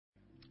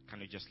Can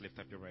you just lift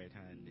up your right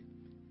hand?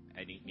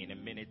 And in a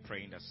minute,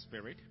 pray in the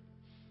Spirit.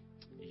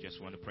 You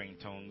just want to pray in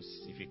tongues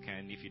if you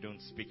can. If you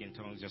don't speak in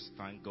tongues, just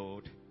thank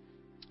God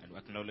and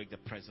acknowledge the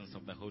presence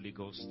of the Holy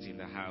Ghost in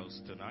the house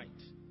tonight.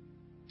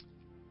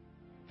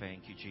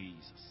 Thank you,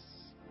 Jesus.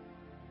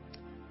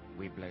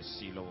 We bless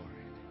you, Lord.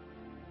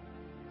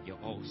 Your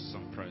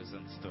awesome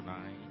presence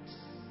tonight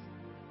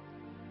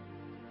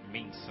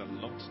means a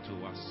lot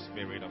to us,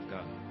 Spirit of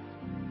God.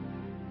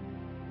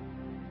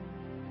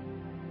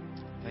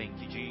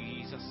 Thank you,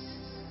 Jesus.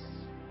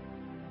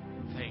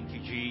 Thank you,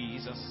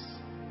 Jesus.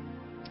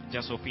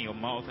 Just open your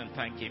mouth and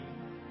thank Him.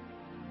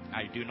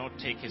 I do not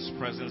take His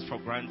presence for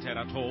granted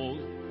at all.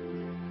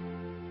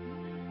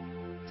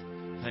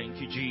 Thank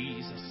you,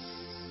 Jesus.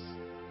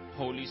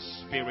 Holy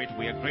Spirit,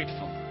 we are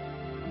grateful.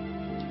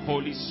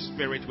 Holy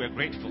Spirit, we are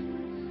grateful.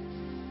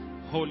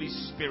 Holy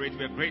Spirit,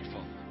 we are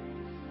grateful.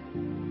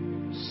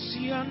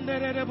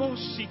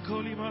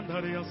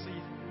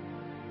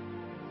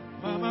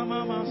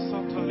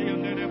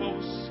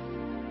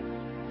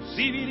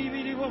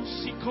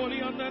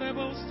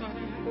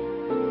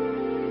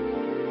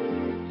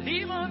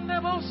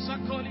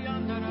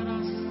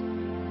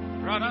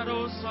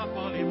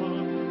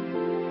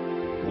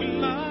 We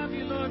love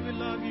you, Lord. We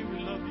love you. We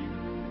love you.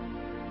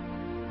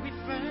 We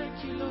thank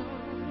you, Lord.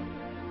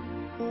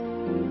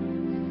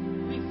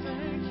 We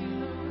thank you,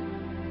 Lord.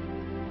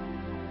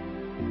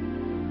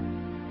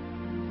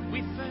 We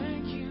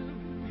thank you.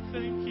 We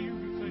thank you.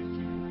 We thank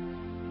you.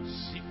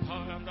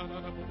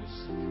 Sikandarabos.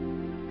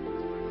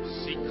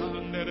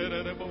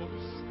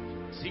 Sikandarabos.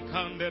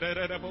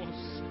 Sikandarabos.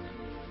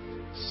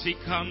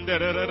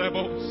 Sikandarabos.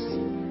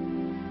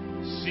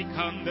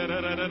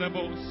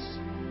 Sikandarabos.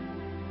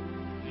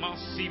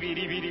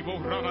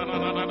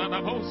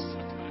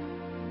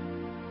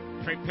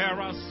 Prepare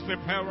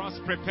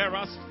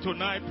us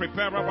tonight.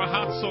 Prepare our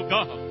hearts, oh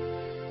God.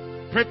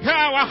 Prepare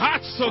our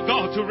hearts, oh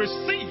God, to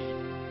receive.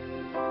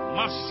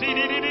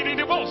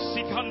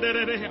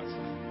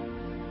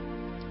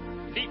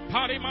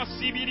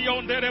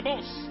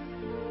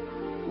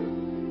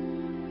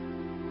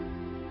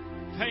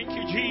 Thank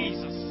you,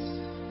 Jesus.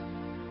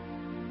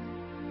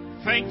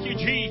 Thank you,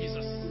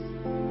 Jesus.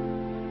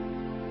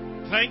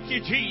 Thank you,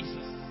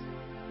 Jesus.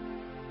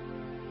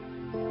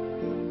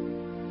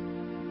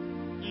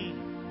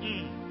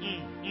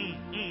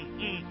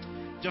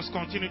 Just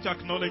continue to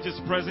acknowledge His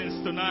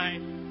presence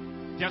tonight.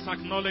 Just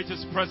acknowledge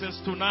His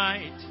presence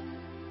tonight.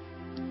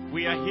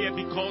 We are here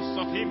because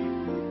of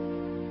Him.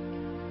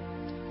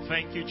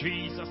 Thank you,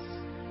 Jesus.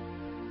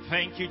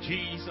 Thank you,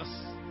 Jesus.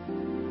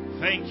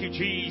 Thank you,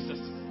 Jesus.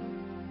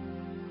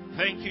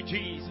 Thank you,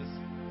 Jesus.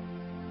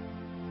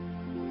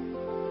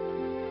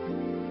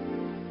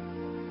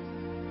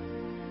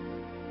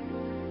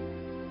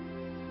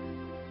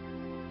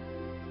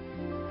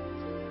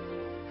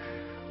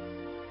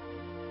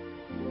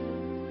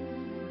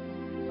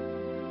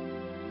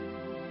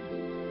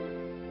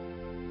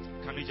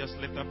 Can you just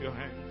lift up your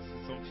hands for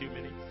some few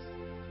minutes?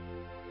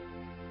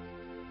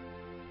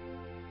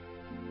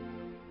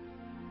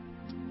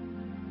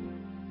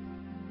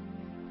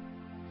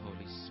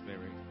 Holy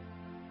Spirit,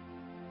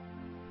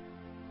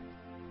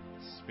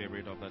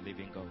 Spirit of the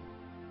living God,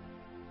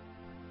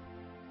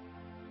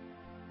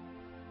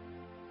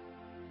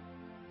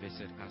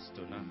 visit us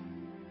tonight.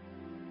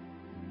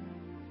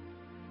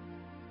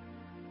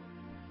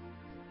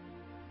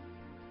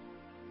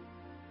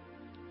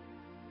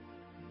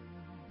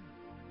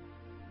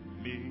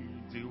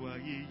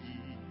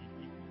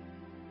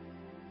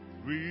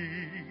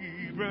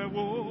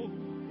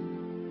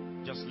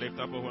 Just lift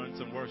up our hands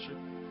and worship.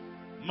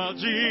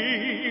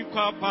 Maji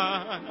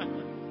Kwapa,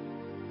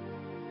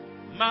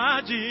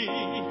 Maji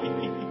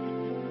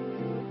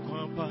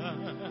Kwapa,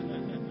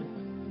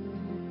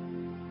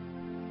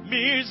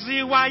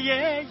 Mizi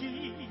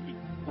Wayeyi,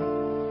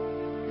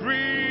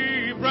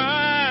 Ribrao,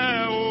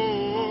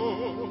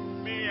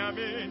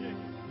 Miami,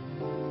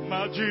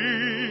 Maji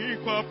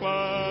Kwapa.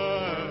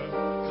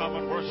 Come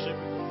and worship.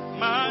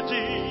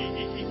 Maji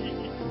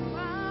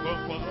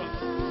Kwapa,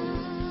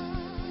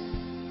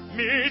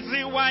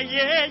 Mizi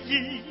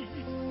Wayeyi,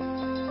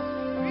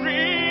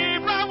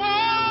 Ribrao,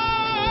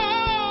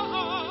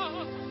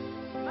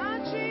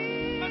 Maji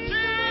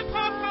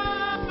Kwapa,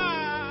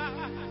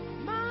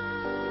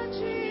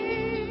 Maji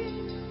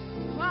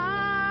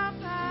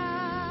Kwapa.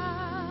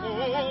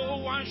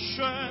 Oh, one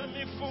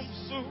shami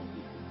fumsu,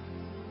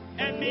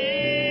 eni.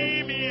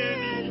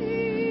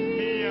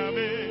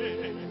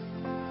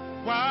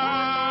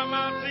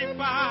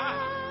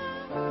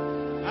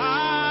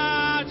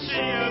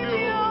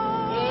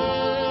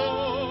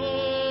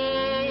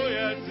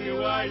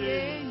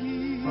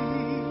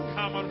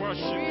 Come and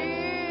worship.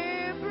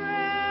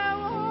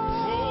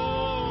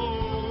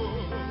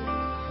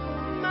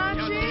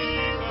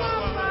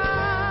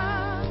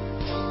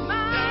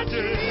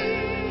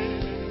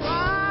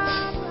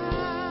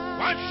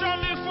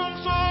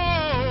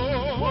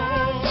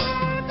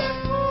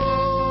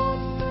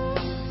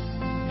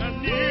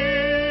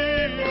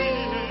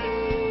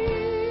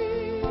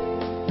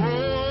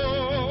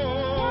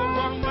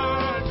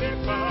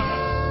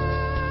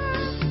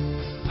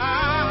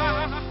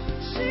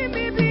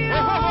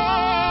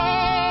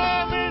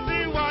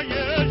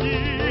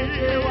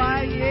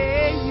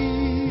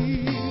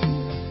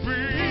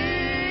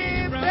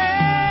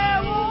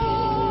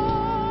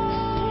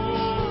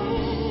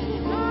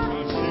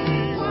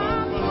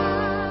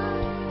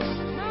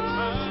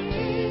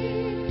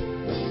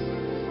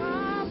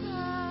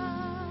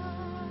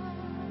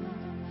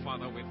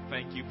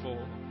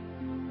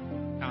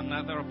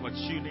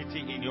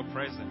 opportunity in your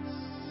presence.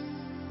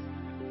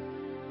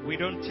 We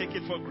don't take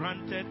it for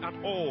granted at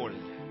all.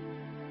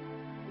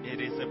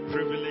 It is a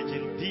privilege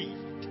indeed.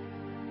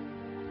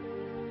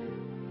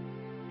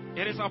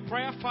 It is our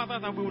prayer, Father,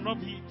 that we will not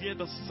be here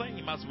the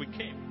same as we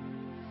came.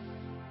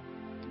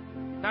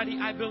 Daddy,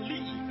 I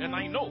believe and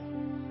I know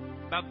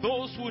that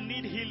those who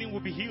need healing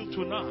will be healed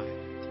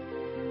tonight.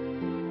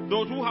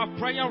 Those who have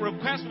prayer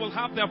requests will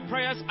have their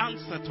prayers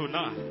answered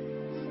tonight.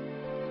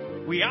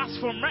 We ask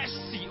for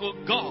mercy, oh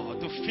God,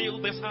 to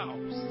fill this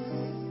house.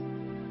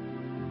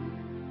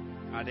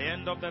 At the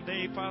end of the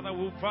day, Father,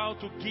 we'll vow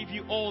to give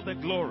you all the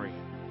glory.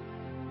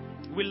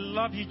 We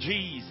love you,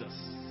 Jesus.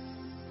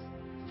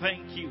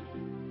 Thank you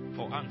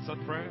for answered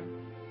prayer.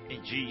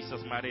 In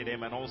Jesus' mighty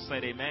name, and all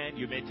said amen.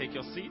 You may take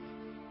your seat.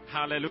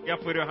 Hallelujah.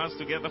 Put your hands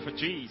together for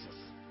Jesus.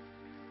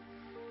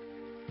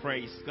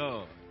 Praise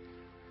God.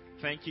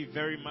 Thank you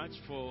very much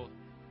for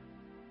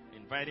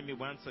inviting me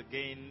once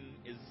again.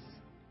 It's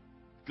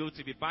good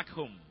to be back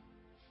home.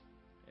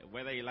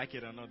 Whether you like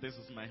it or not, this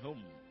is my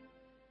home.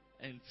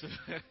 And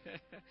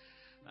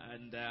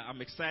I'm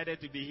excited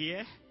to be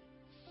here.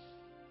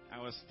 I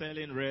was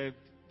telling Rev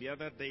the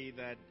other day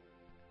that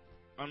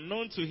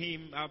unknown to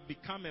him, I've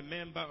become a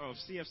member of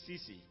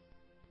CFCC.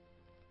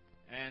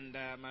 And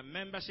my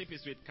membership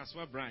is with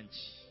Kaswa branch.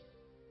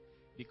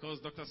 Because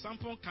Dr.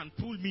 Sampon can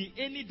pull me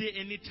any day,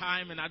 any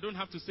time, and I don't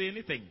have to say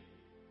anything.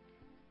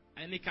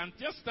 And he can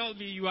just tell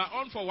me, you are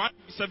on for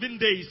 7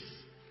 days.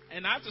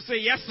 And I have to say,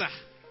 yes, sir.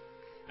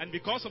 And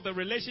because of the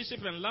relationship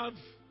and love,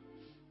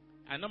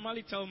 I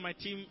normally tell my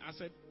team, I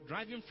said,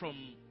 driving from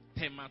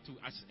Tema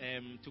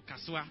to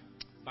Kaswa,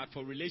 but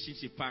for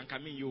relationship, I'm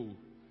coming you.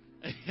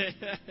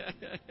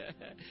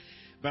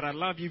 But I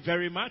love you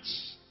very much,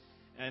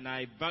 and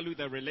I value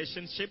the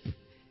relationship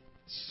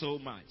so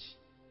much.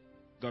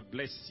 God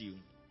bless you.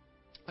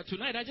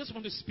 Tonight, I just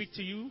want to speak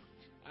to you.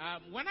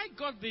 When I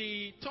got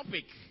the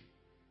topic,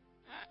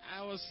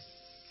 I was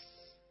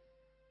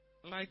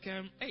like,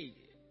 hey,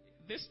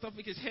 this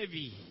topic is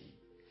heavy.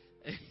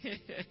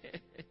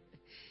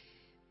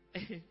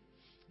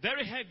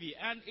 Very heavy.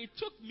 And it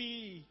took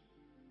me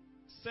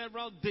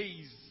several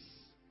days.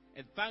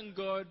 And thank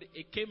God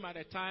it came at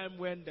a time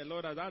when the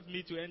Lord had asked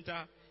me to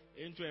enter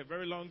into a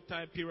very long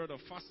time period of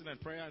fasting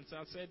and prayer. And so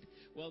I said,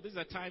 well, this is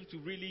a time to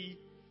really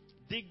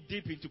dig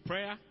deep into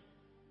prayer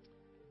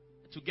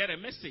to get a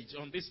message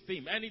on this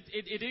theme. And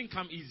it didn't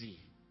come easy.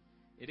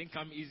 It didn't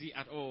come easy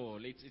at all.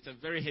 It's a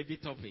very heavy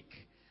topic.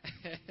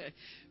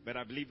 But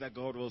I believe that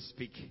God will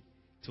speak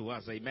to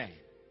us. Amen.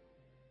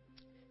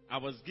 I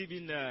was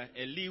given a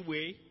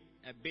leeway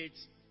a bit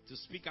to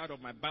speak out of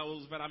my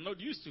bowels, but I'm not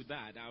used to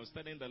that. I was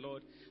telling the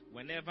Lord,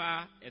 whenever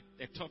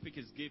a topic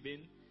is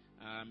given,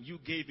 you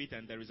gave it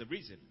and there is a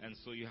reason. And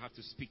so you have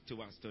to speak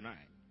to us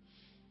tonight.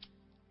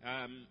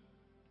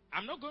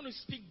 I'm not going to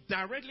speak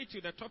directly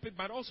to the topic,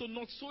 but also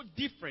not so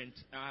different.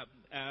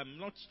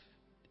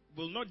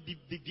 Will not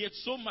deviate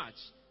so much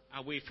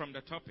away from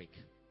the topic.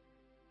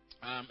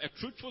 A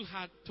truthful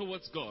heart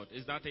towards God.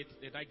 Is that it?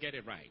 Did I get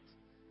it right?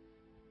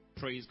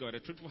 Praise God. A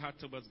truthful heart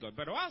towards God.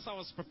 But whilst I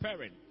was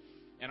preparing,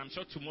 and I'm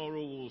sure tomorrow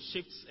we'll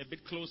shift a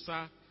bit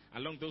closer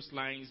along those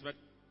lines, but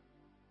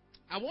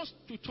I want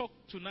to talk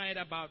tonight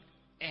about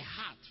a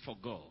heart for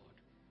God.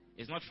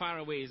 It's not far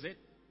away, is it?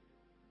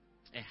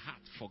 A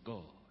heart for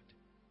God.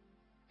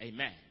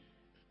 Amen.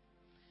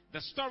 The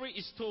story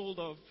is told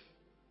of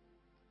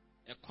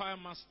a choir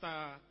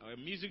master or a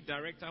music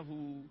director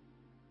who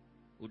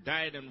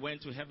died and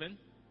went to heaven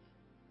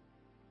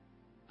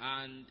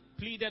and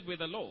pleaded with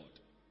the Lord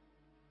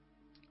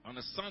on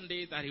a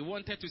Sunday that he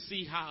wanted to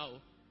see how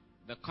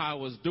the choir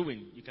was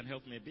doing. You can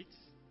help me a bit?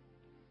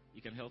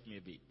 You can help me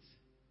a bit.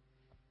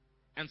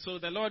 And so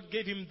the Lord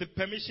gave him the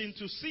permission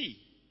to see.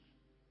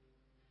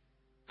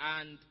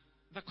 And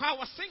the choir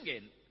was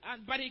singing,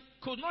 but he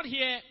could not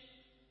hear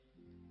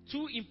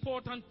two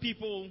important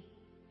people,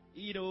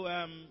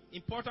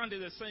 important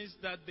in the sense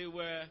that they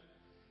were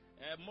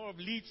more of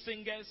lead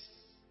singers,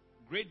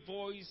 great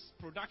voice,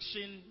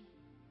 production,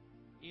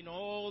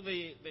 all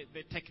the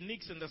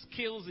techniques and the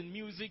skills in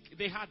music,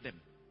 they had them.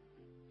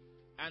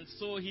 And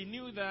so he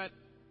knew that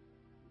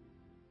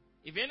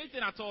if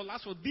anything at all,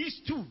 as for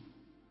these two,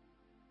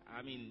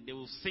 they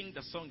will sing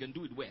the song and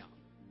do it well.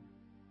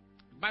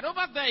 But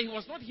over there, he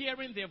was not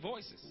hearing their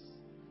voices.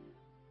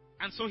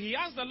 And so he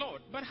asked the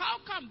Lord, but how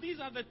come these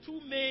are the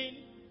two main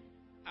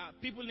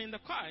people in the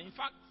choir? In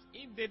fact,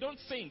 if they don't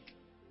sing,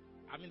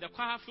 the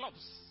choir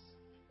flops.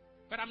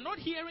 But I'm not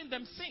hearing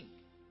them sing.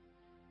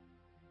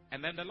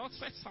 And then the Lord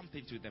said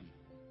something to them.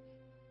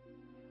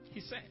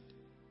 He said,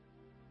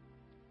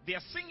 they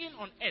are singing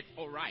on earth,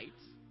 all right,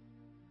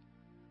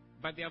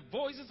 but their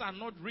voices are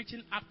not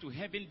reaching up to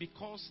heaven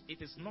because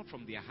it is not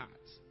from their heart.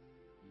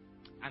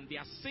 And they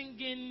are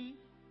singing,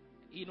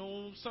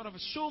 sort of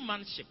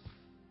showmanship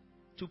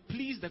to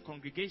please the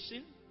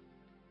congregation,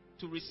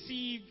 to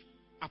receive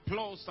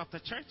applause after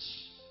church.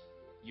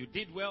 You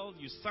did well,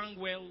 you sang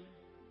well,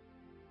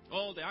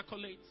 all the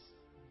accolades.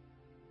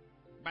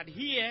 But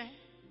here,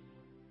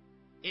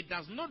 it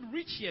does not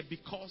reach here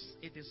because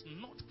it is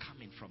not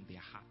coming from their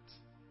heart.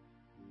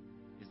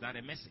 Is that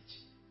a message?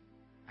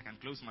 I can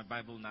close my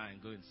Bible now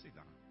and go and sit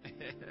down.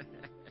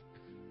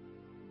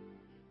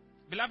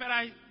 Beloved,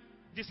 I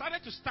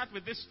decided to start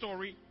with this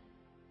story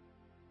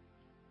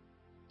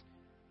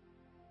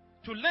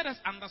to let us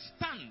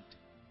understand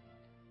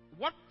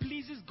what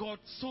pleases God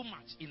so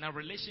much in our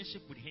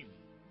relationship with Him.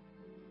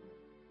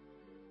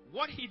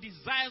 What He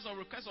desires or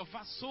requests of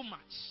us so much.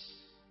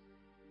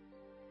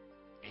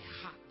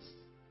 A heart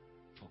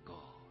for God.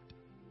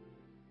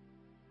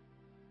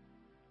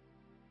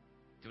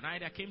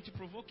 Tonight I came to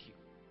provoke you.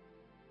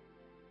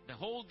 The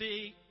whole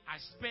day I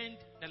spent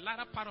the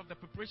latter part of the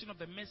preparation of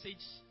the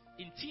message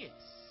in tears.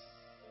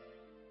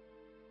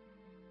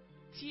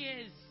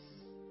 Tears.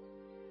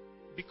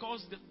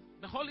 Because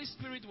the Holy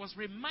Spirit was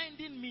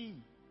reminding me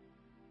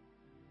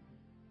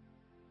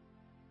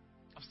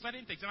of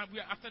certain things. And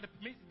after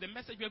the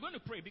message, we are going to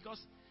pray, because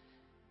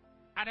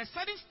at a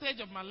certain stage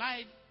of my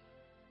life,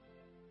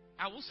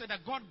 I will say that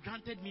God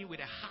granted me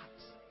with a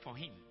heart for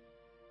Him.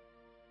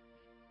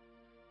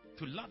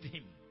 To love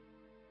Him.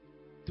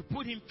 To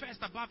put Him first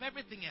above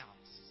everything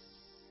else.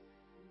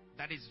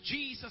 That is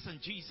Jesus and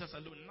Jesus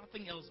alone.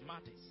 Nothing else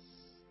matters.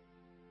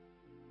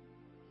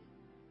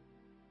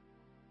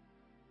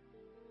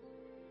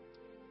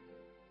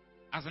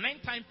 As an end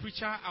time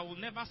preacher, I will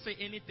never say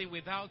anything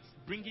without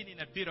bringing in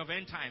a bit of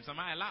end times. Am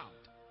I allowed?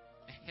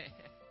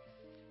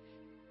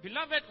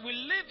 Beloved, we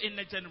live in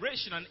a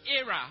generation, an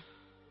era,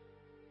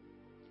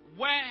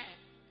 where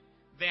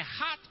the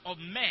heart of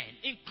men,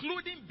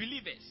 including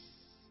believers,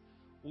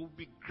 will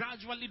be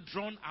gradually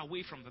drawn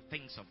away from the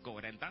things of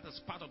God. And that is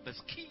part of the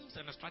schemes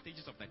and the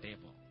strategies of the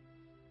devil.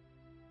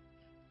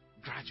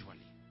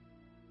 Gradually.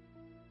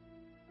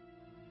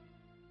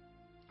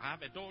 I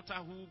have a daughter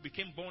who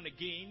became born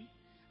again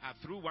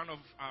through one of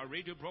our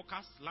radio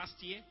broadcasts last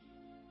year,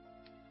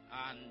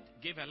 and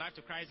gave her life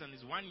to Christ, and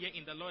is 1 year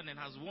in the Lord and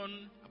has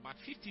won about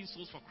 15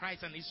 souls for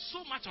Christ and is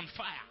so much on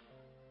fire.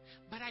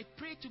 But I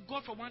pray to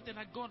God for one thing,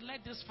 that God,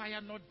 let this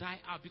fire not die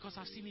out, because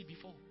I've seen it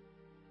before.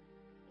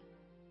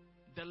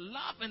 The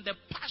love and the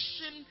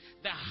passion,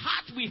 the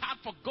heart we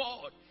had for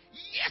God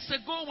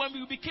years ago when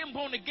we became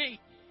born again.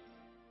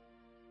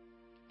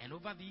 And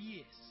over the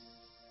years.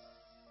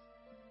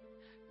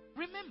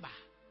 Remember,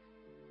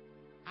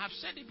 I've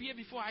said it here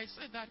before. I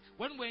said that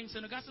when we're in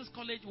St. Augustine's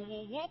College, we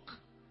will walk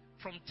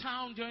from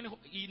town during,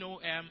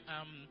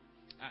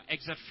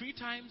 exit free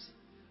times,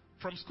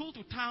 from school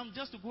to town,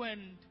 just to go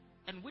and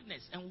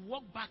witness and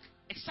walk back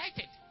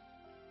excited.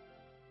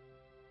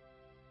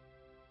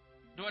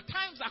 There were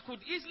times I could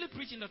easily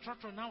preach in the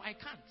tractor. Now I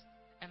can't.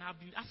 And I've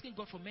been asking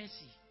God for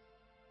mercy.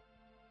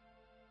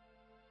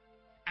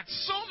 And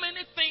so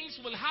many things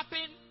will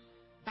happen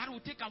that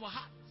will take our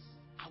hearts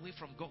away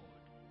from God.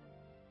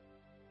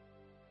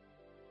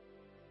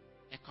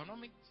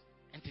 Economic,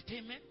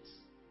 entertainment,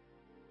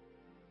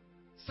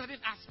 certain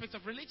aspects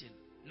of religion.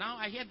 Now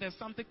I hear there's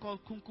something called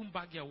Kumkum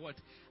Bagya Award.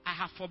 I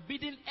have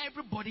forbidden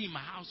everybody in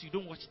my house, you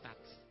don't watch that.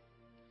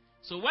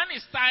 So when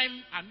it's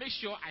time, I make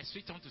sure I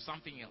switch on to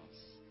something else,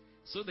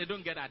 so they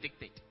don't get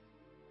addicted.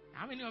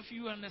 How many of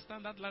you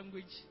understand that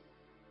language?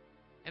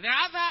 And there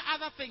are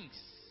other things.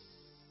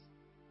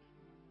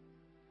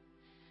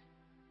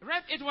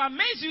 Right? It will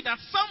amaze you that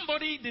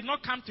somebody did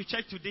not come to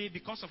church today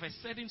because of a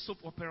certain soap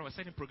opera or a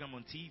certain program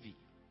on TV.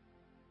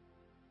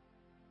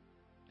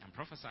 I'm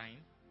prophesying.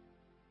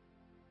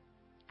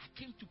 I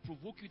came to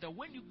provoke you that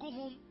when you go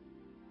home,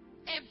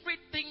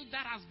 everything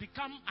that has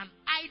become an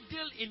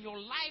idol in your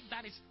life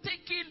that is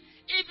taking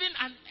even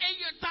an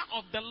iota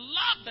of the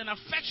love and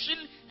affection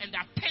and the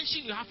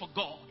attention you have for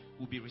God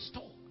will be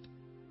restored.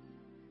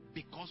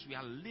 Because we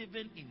are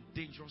living in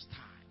dangerous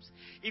times.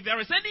 If there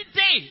is any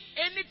day,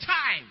 any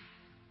time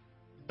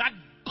that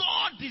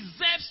God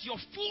deserves your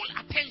full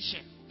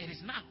attention, it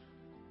is now.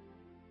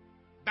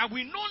 That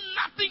we know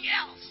nothing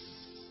else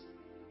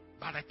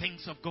but the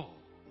things of God.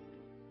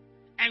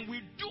 And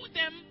we do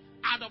them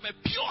out of a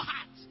pure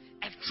heart,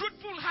 a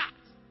truthful heart,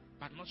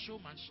 but not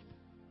showmanship.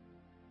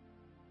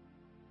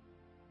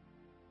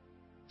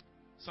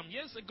 Some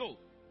years ago,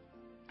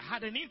 I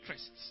had an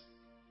interest.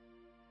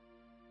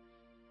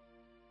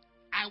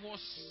 I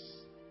was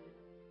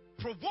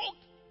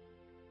provoked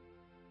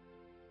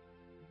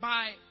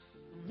by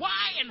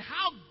why and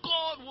how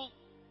God will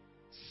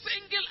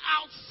single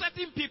out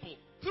certain people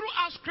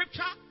throughout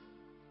scripture,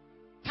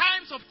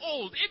 times of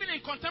old, even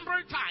in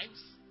contemporary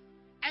times,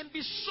 and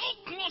be so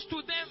close to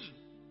them.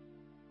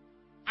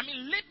 I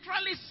mean,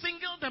 literally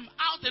single them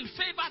out and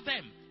favor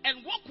them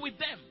and walk with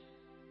them.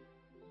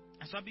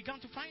 And so I began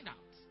to find out.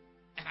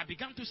 And I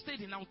began to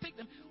study, and I would take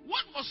them.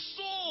 What was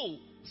so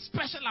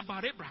special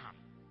about Abraham?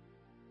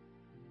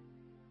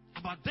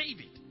 About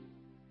David?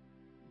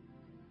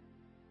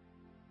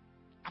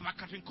 About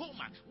Catherine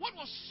Coleman? What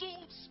was so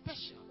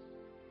special?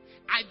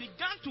 I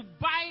began to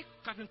buy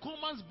Catherine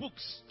Coleman's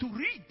books to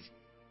read.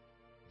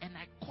 And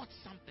I caught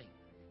something.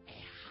 A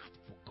heart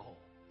for God.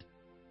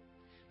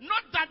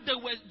 Not that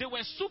they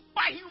were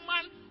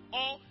superhuman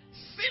or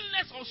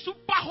sinless or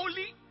super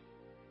holy.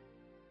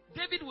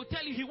 David will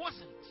tell you he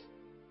wasn't.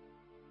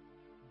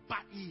 But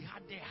he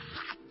had a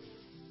heart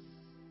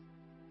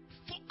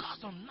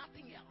focused on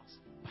nothing else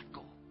but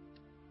God.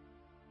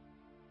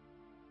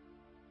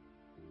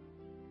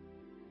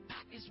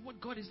 That is what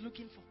God is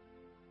looking for.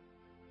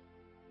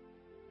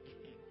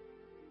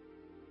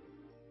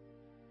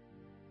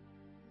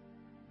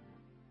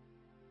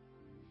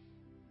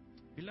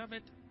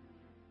 Beloved,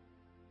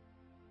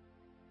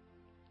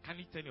 can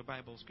you turn your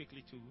Bibles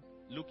quickly to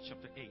Luke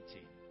chapter 18?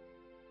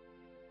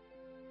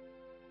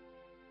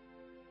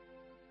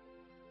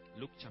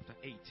 Luke chapter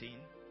 18.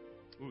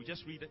 We'll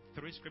just read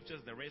 3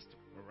 scriptures, the rest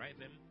we'll write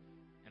them,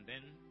 and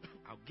then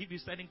I'll give you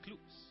certain clues.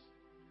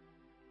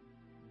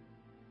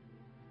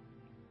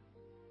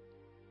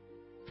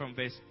 From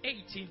verse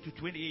 18 to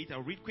 28,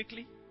 I'll read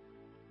quickly.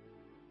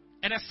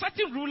 And a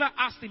certain ruler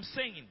asked him,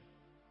 saying,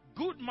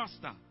 Good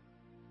master,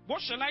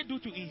 what shall I do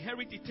to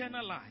inherit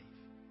eternal life?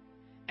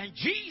 And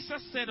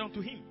Jesus said unto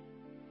him,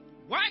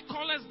 Why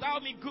callest thou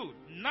me good?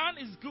 None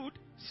is good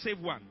save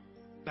one,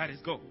 that is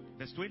God.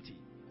 Verse 20.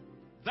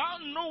 Thou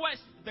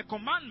knowest the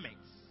commandments.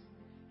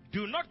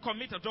 Do not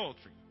commit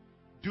adultery.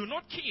 Do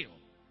not kill.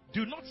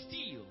 Do not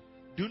steal.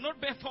 Do not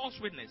bear false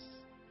witness.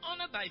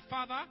 Honor thy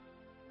father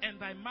and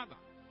thy mother.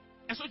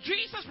 And so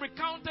Jesus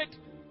recounted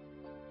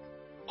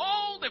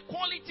all the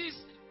qualities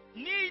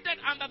needed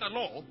under the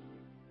law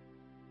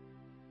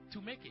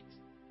to make it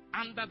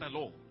under the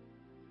law.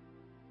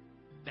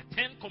 The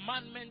 10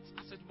 commandments,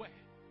 as it were.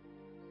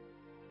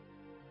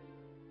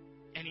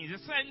 And in a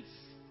sense,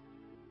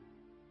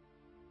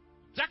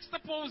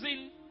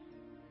 juxtaposing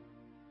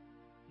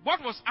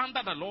what was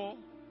under the law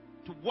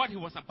to what he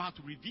was about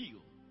to reveal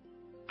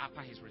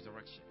after his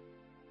resurrection.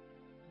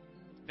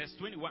 Verse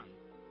 21.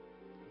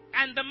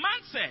 And the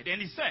man said,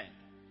 and he said,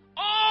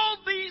 All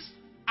these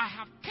I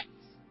have kept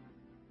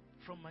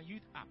from my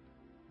youth up.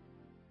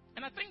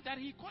 And I think that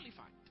he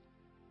qualified.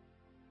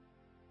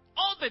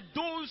 All the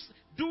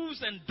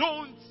do's and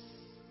don'ts,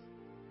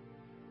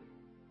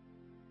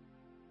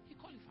 he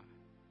qualified.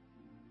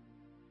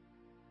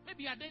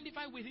 Maybe you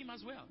identify with him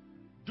as well.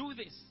 Do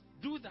this,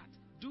 do that,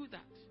 do that.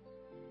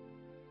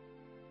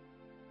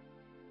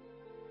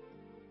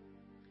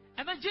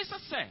 And then Jesus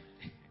said,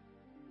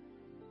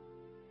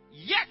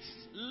 Yet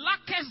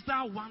lackest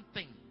thou one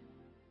thing.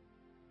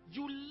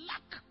 You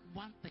lack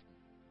one thing.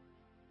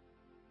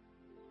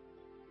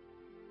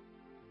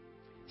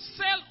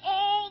 Sell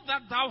all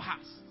that thou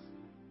hast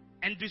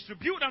and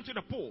distribute unto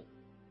the poor,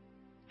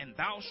 and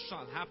thou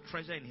shalt have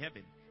treasure in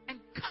heaven. And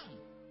come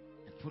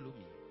and follow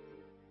me.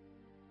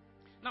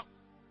 Now,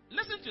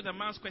 listen to the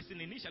man's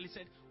question initially. He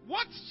said,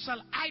 What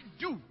shall I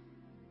do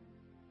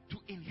to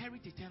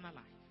inherit eternal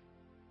life?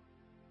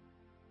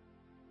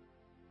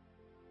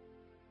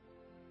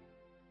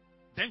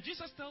 Then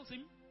Jesus tells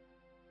him,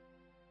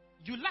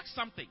 You lack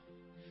something.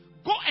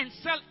 Go and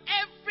sell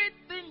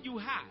everything you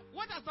have.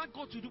 What has that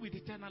got to do with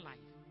eternal life?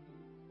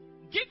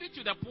 Give it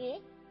to the poor.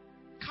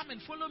 Come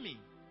and follow me.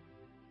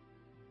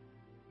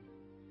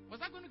 Was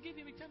that going to give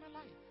him eternal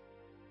life?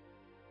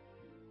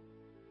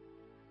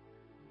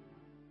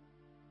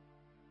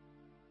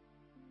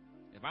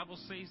 The Bible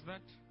says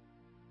that.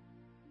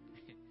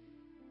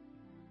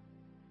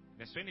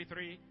 Verse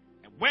 23.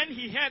 And when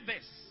he heard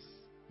this,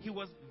 he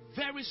was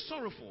very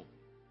sorrowful,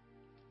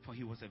 for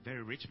he was a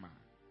very rich man.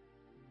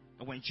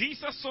 And when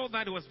Jesus saw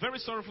that he was very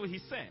sorrowful, he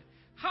said,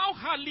 How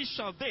hardly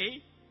shall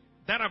they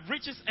that have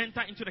riches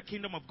enter into the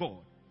kingdom of God?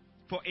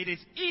 For it is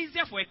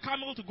easier for a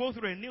camel to go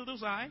through a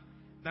needle's eye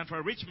than for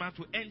a rich man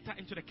to enter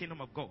into the kingdom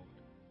of God.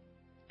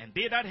 And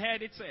they that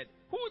heard it said,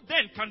 Who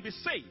then can be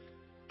saved?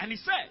 And he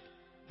said,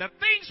 The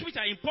things which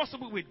are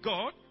impossible with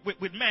God,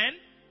 with men,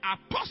 are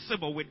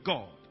possible with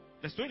God.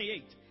 Verse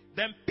 28.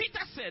 Then Peter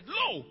said,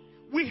 Lo,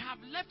 we have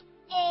left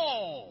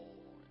all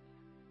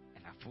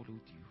and have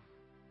followed you.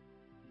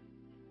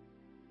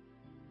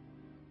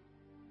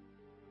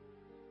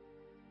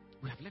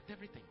 We have left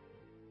everything.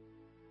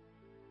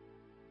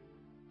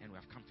 And we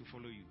have come to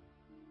follow you.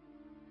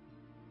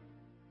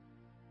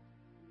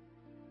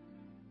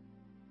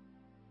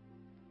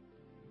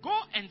 Go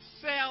and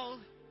sell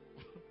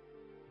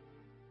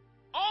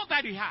all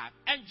that you have.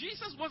 And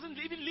Jesus wasn't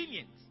even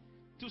lenient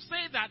to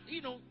say that,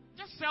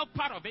 just sell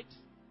part of it.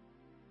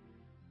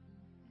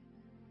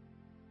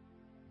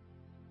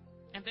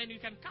 And then you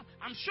can come.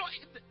 I'm sure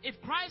if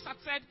Christ had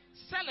said,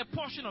 sell a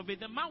portion of it,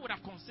 the man would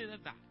have considered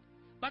that.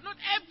 But not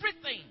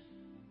everything.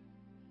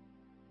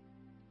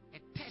 A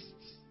test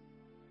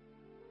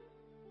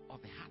of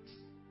the heart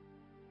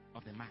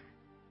of the man.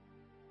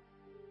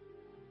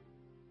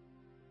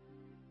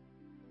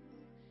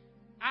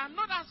 I'm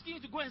not asking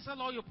you to go and sell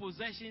all your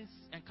possessions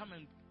and come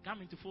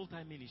into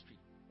full-time ministry.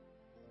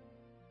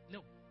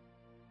 No.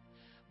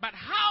 But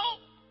how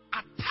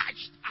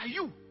attached are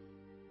you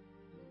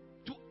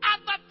to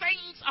other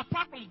things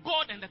apart from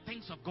God and the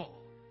things of God?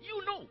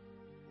 You know.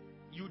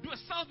 You do a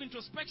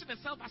self-introspection and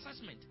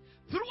self-assessment.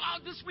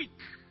 Throughout this week,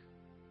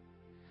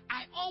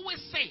 I always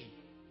say,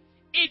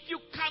 if you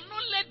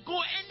cannot let go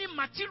any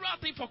material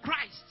thing for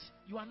Christ,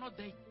 you are not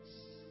there.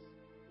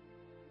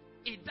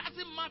 It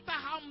doesn't matter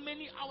how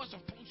many hours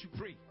of tongues you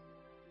pray.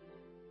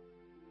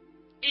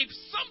 If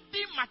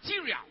something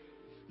material,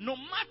 no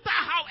matter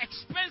how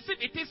expensive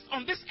it is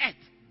on this earth,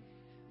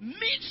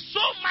 means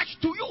so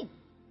much to you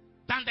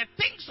than the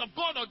things of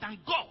God or than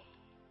God,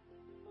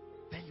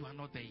 then you are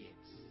not there yet.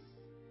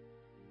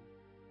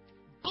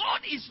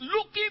 God is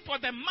looking for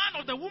the man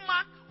or the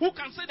woman who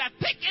can say that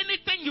take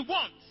anything you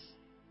want.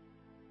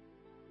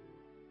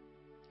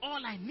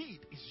 All I need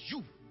is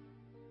you.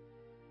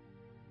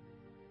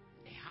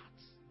 A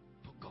heart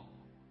for God.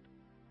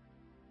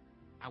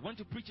 I went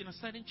to preach in a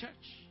certain church.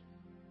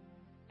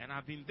 And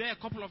I've been there a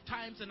couple of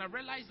times, and I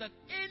realized that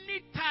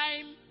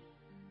anytime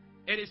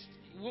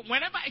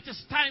whenever it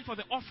is time for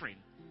the offering,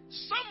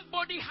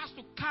 somebody has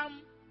to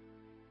come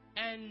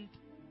and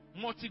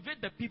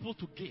motivate the people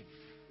to give.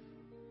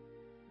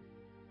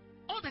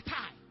 All the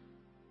time.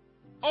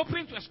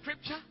 Open to a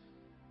scripture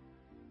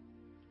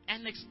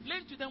and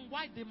explain to them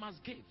why they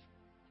must give.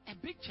 A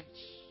big church.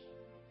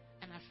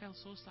 And I felt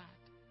so sad.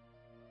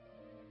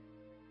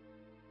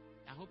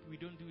 I hope we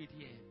don't do it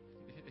here.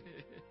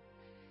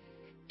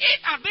 If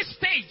at this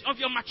stage of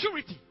your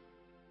maturity,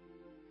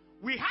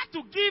 we had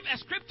to give a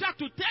scripture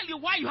to tell you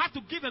why you have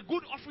to give a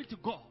good offering to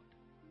God.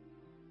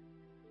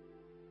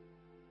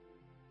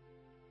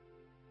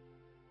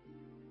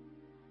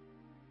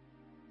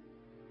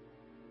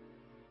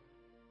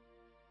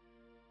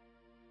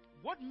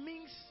 What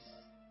means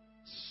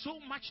so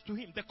much to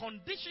Him, the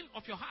condition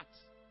of your heart,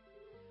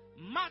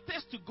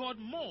 matters to God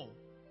more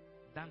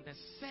than the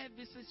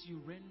services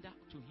you render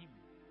to Him.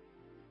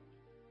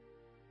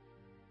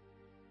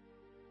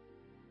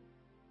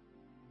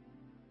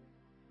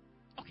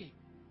 Okay.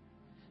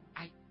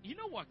 You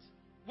know what?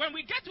 When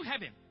we get to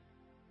heaven,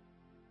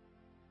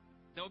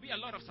 there will be a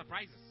lot of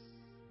surprises.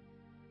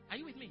 Are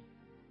you with me?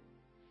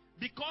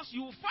 Because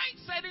you will find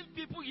certain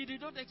people you did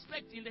not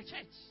expect in the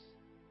church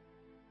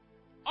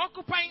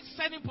occupying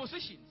certain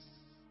positions.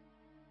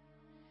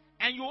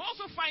 And you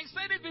also find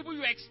certain people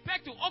you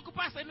expect to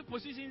occupy certain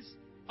positions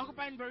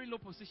occupying very low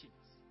positions.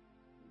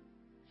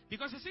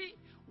 Because you see,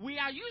 we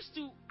are used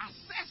to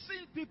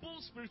assessing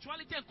people's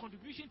spirituality and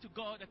contribution to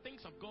God, the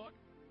things of God,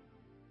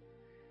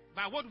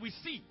 by what we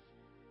see.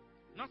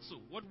 Not so.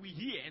 What we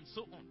hear and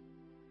so on.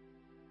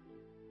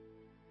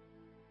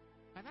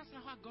 But that's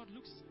not how God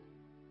looks.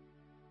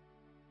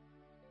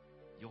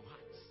 Your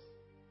heart.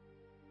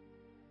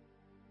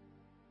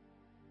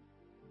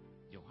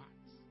 Your heart.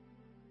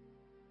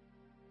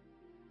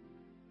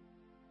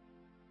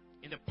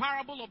 In the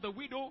parable of the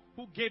widow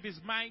who gave his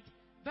mite,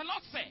 the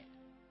Lord said,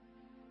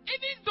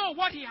 even though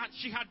what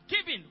she had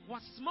given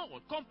was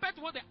small compared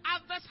to what the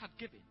others had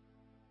given,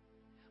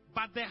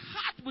 but the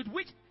heart with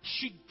which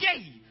she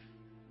gave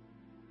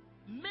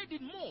made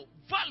it more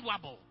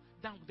valuable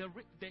than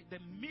the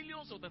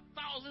millions or the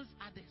thousands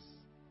others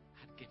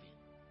had given.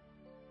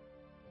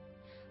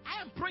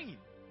 I am praying.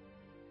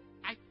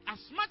 As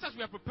much as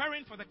we are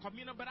preparing for the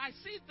communion, but I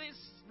see this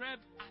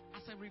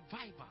as a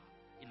revival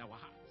in our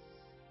hearts.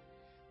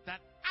 That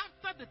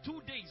after the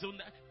 2 days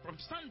from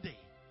Sunday,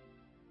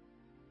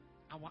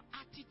 our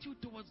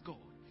attitude towards God,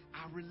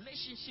 our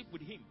relationship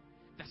with Him,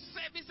 the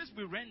services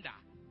we render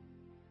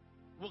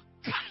will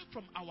come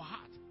from our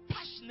heart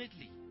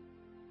passionately.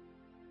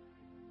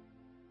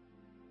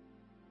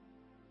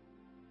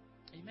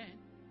 Amen.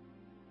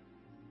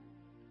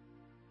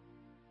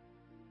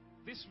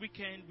 This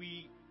weekend,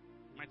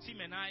 my team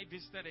and I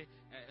visited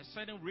a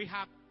certain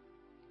rehab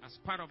as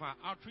part of our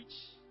outreach.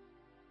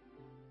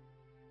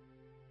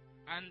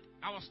 And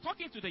I was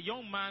talking to the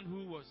young man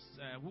who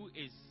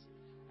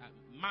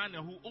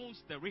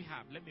owns the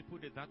rehab. Let me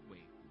put it that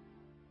way.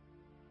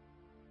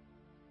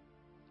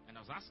 And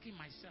I was asking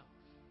myself,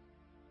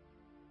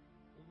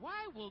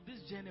 why will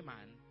this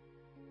gentleman?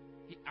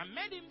 I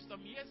met him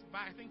some years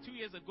back. I think 2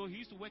 years ago. He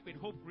used to work with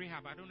Hope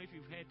Rehab. I don't know if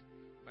you've heard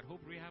about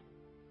Hope Rehab.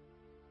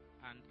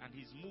 And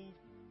he's moved,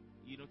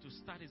 to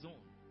start his own.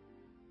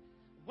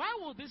 Why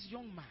will this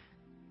young man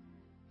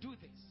do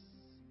this?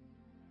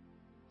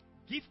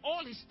 Give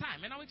all his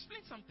time, and I'll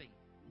explain something.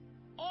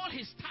 All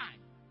his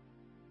time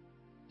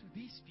to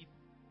these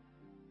people.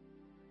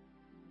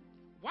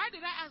 Why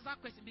did I ask that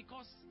question?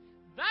 Because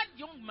that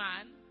young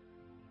man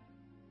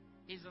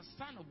is a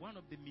son of one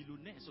of the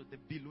millionaires or the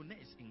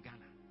billionaires in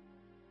Ghana.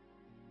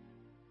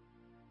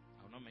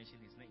 I will not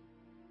mention his name.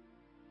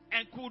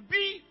 And could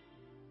be,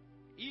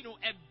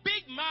 a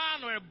big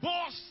man or a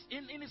boss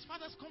in his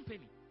father's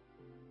company.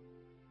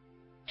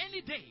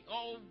 Any day.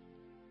 Or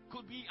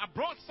could be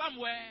abroad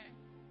somewhere.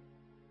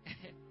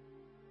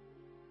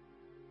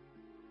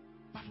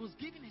 But was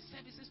giving his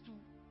services to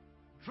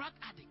drug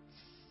addicts.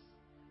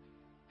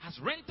 Has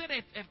rented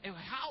a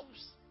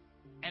house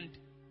and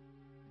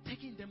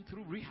taking them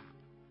through rehab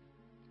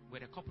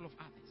with a couple of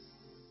others.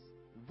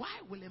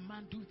 Why will a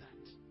man do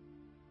that?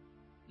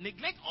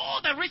 Neglect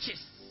all the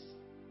riches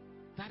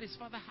that his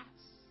father has.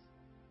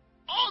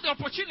 All the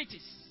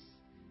opportunities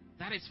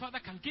that his father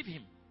can give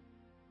him.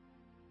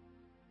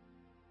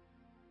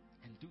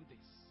 And do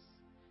this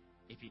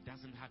if he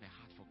doesn't have a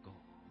heart for God.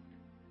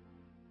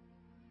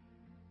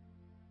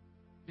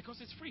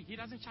 Because it's free. He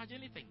doesn't charge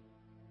anything.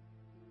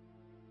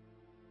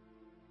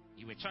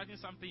 You were charging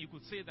something, you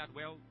could say that,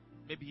 well,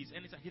 maybe he's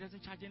anything. He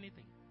doesn't charge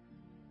anything.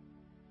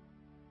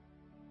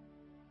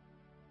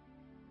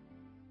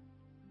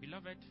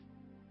 Beloved,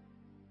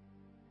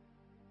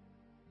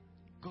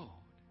 God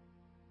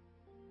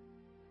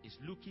is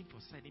looking for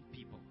certain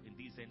people in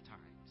these end times.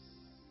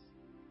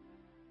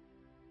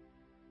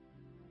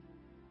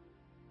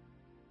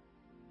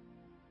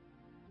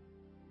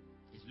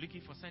 He's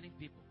looking for certain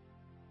people.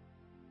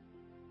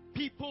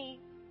 People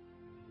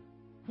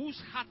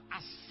whose heart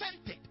are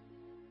centered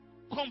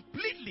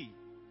completely,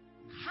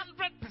 100%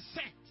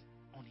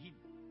 on Him.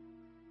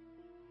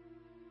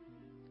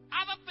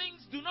 Other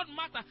things do not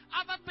matter.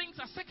 Other things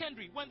are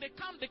secondary. When they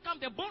come,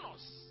 they're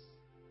bonus.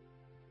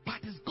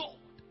 But it's God.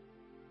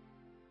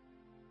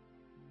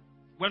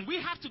 When we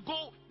have to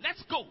go,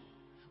 let's go.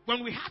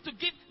 When we have to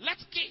give,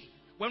 let's give.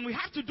 When we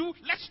have to do,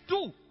 let's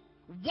do.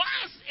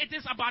 Once it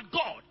is about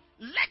God,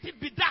 let it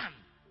be done.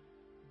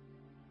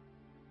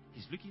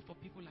 He's looking for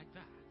people like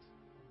that.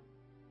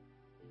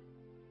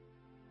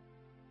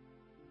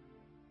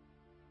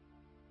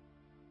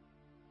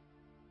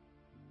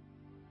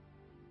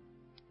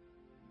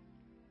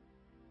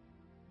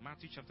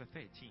 Matthew chapter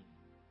 13.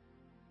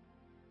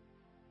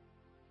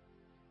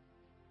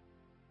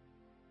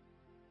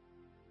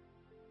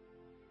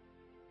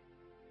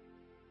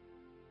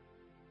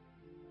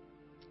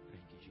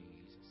 Thank you,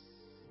 Jesus.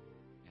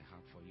 A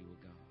heart for you,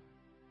 God.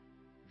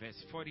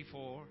 Verse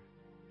 44.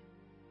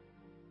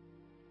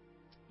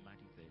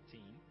 Matthew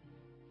 13.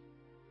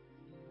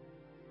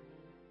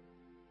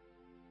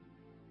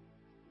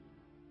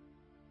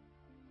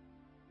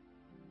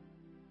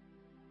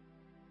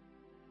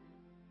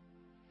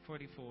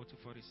 (44 to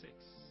 46).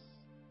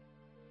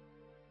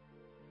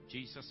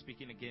 Jesus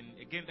speaking again.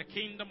 Again, the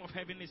kingdom of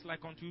heaven is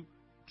like unto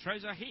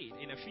treasure hid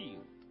in a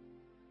field,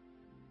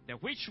 the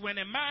which when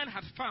a man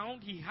hath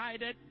found, he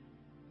hideth,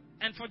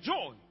 and for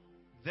joy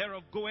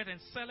thereof goeth and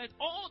selleth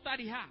all that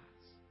he has,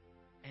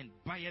 and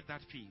buyeth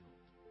that field.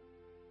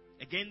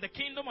 Again, the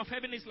kingdom of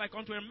heaven is like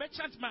unto a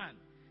merchant man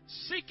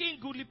seeking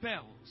goodly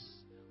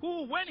pearls,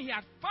 who when he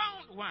had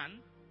found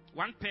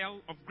one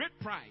pearl of great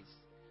price,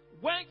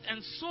 went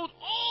and sold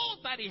all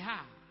that he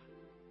had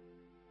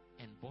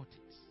and bought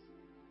it.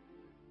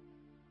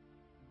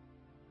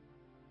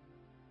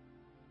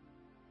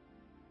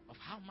 Of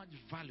how much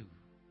value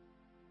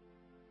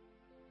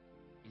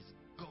is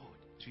God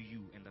to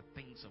you and the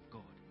things of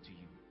God to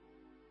you?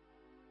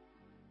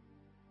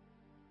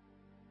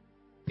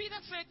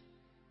 Peter said,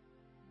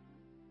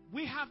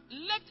 we have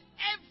left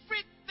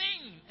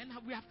everything and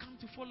we have come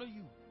to follow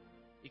you.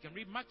 You can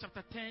read Mark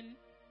chapter 10,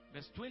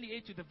 verse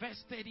 28 to the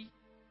verse 30.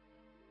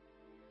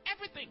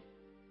 Everything.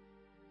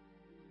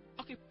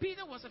 Okay,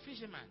 Peter was a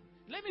fisherman.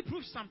 Let me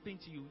prove something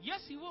to you.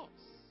 Yes, he was.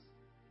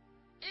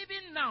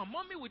 Even now,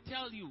 mommy will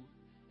tell you,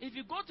 if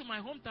you go to my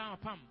hometown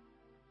of Pam,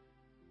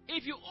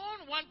 if you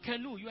own one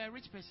canoe, you are a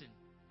rich person.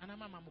 I don't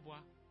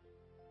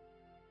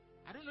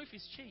know if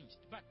it's changed,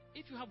 but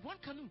if you have one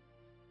canoe,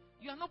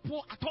 you are not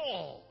poor at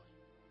all.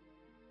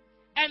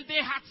 And they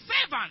had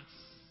servants.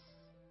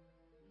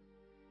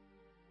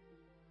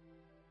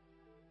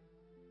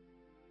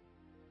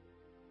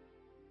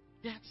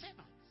 They had servants.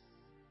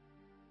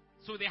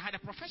 So they had a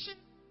profession,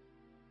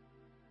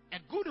 a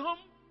good home.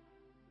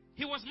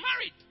 He was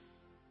married.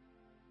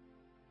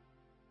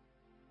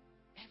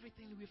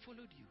 Everything we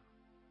followed you.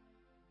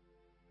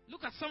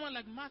 Look at someone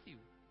like Matthew,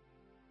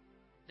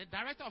 the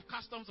director of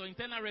customs or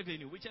internal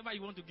revenue, whichever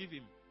you want to give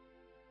him.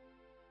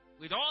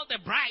 With all the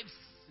bribes,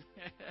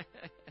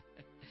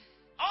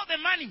 all the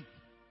money.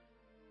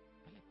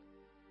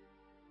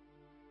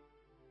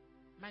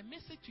 My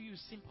message to you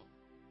is simple.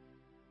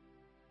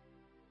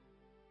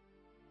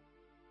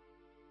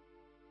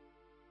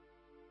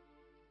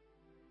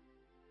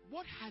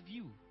 What have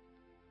you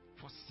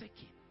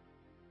forsaken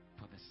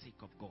for the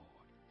sake of God?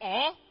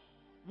 Or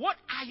what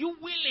are you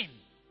willing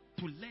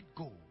to let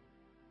go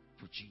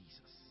for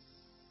Jesus?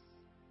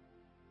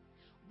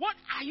 What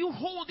are you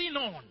holding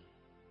on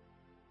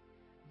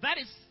that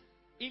is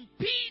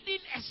impeding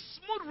a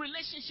smooth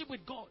relationship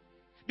with God?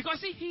 Because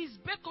see, He's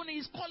beckoning,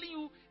 He's calling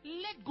you,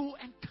 let go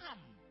and come.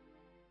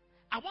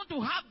 I want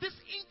to have this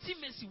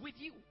intimacy with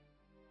you.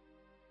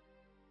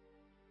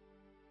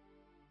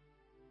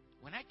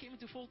 When I came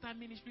into full-time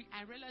ministry,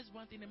 I realized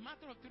one thing. In a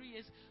matter of 3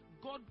 years,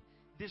 God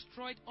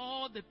destroyed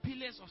all the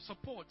pillars of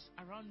support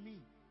around me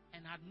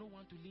and I had no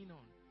one to lean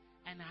on.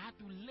 And I had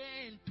to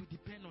learn to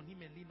depend on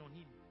Him and lean on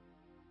Him.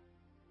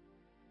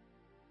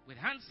 With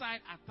hindsight,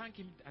 I thank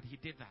Him that He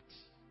did that.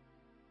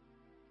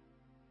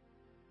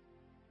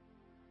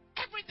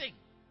 Everything.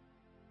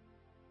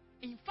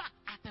 In fact,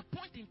 at a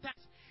point in time,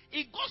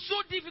 it got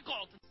so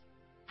difficult.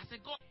 I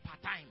said, God,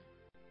 part-time.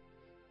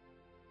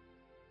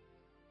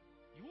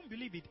 You won't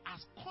believe it.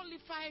 As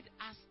qualified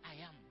as I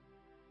am,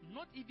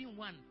 not even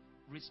one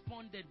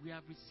responded, we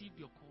have received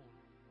your call.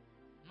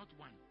 Not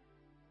one.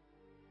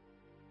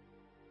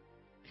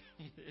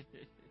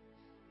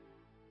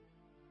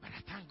 But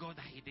I thank God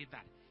that He did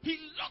that. He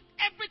locked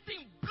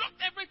everything,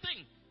 blocked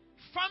everything.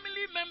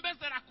 family members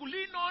that I could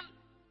lean on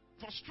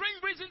for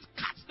strange reasons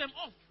cut them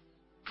off.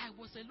 I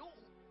was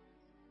alone.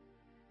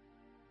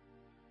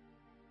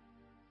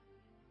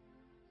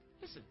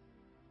 Listen.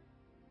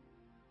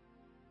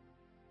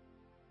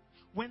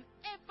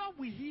 Whenever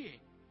we hear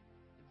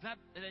that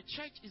the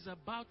church is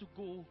about to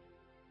go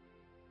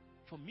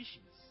for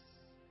missions,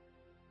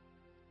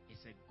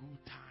 it's a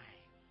good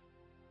time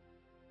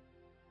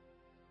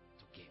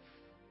to give.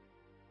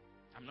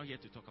 I'm not here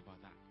to talk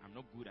about that. I'm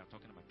not good at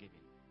talking about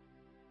giving.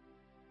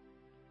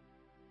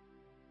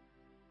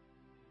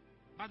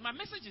 But my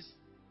message is,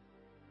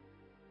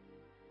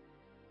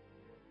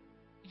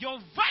 your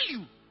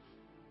value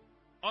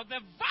or the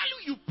value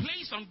you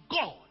place on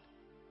God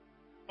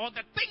or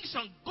the things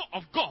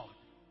of God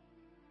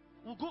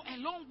will go a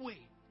long way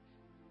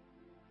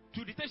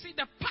to determine. See,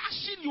 the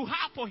passion you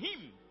have for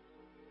Him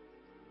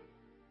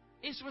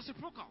is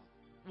reciprocal.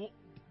 Will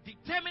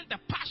determine the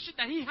passion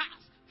that He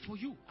has for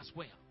you as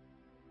well.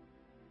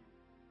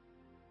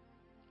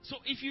 So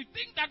if you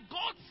think that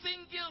God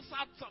singles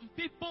out some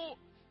people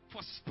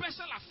for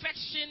special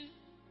affection,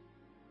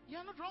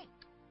 you're not wrong.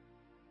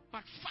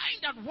 But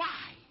find out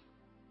why.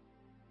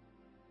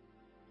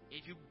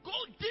 If you go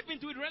deep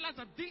into it, realize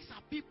that these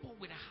are people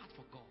with a heart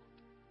for God.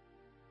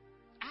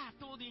 I have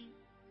told Him,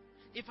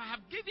 if I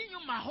have given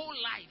you my whole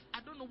life, I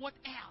don't know what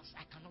else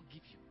I cannot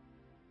give you.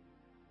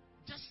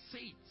 Just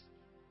say it.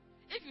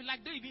 If you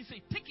like, don't even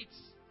say, take it.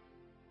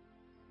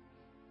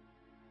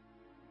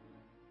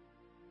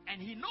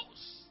 And He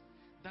knows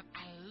that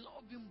I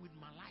love Him with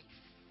my life.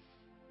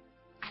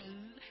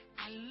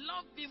 I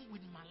love Him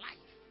with my life.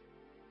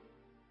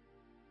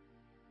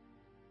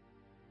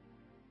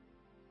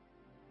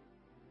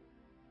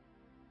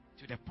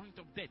 To the point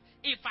of death.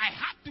 If I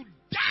had to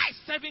die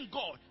serving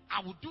God,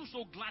 I would do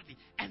so gladly.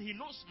 And He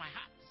knows my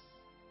heart.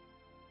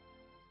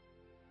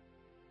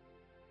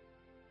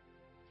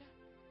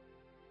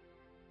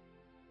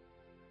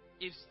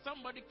 Yeah. If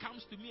somebody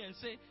comes to me and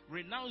say,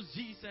 renounce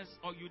Jesus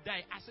or you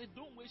die, I say,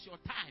 don't waste your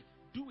time.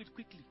 Do it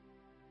quickly.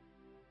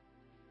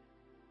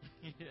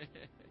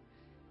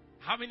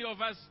 How many of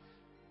us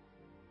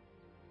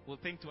will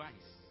think twice?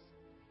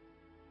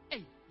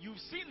 Hey, you've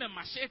seen the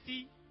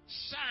machete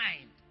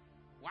shine.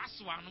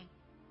 What's one?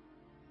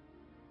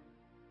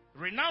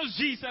 Renounce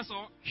Jesus,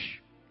 or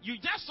you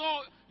just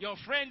saw your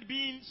friend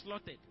being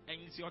slaughtered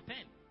and it's your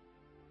turn.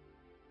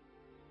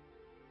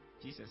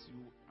 Jesus, you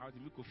out the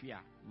Mikofia,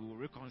 we will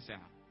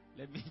reconcile.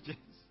 Let me just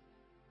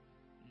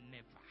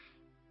never,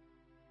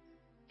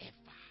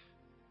 ever.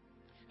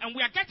 And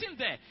we are getting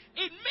there.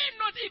 It may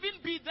not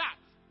even be that.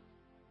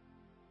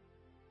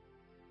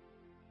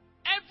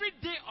 Every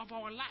day of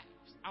our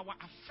lives, our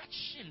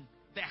affection,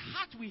 the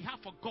heart we have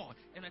for God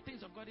and the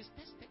things of God is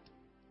tested.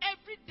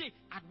 Every day,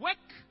 at work,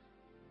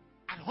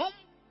 at home,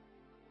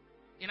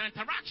 in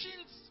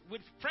interactions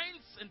with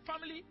friends and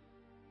family,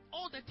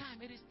 all the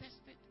time it is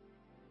tested.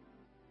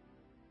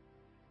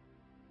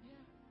 Yeah.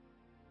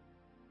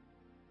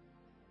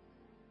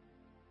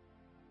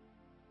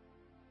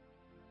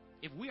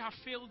 If we have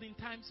failed in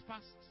times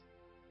past,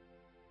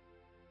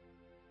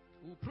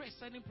 we'll pray a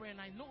certain prayer, and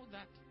I know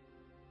that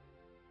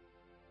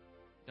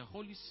the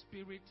Holy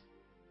Spirit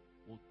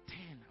will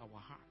turn our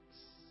hearts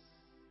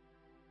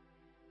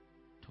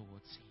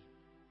towards Him.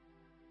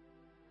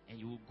 And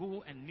you will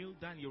go and kneel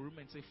down in your room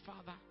and say,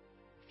 Father,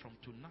 from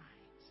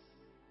tonight,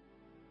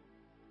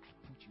 I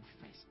put you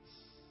first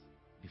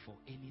before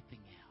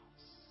anything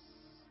else.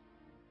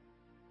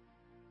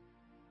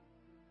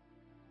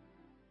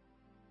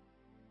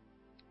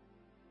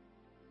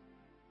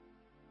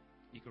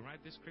 You can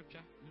write this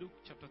scripture, Luke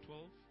chapter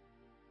 12.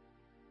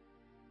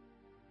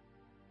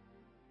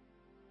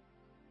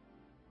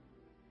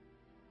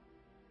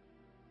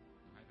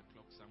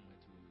 Somewhere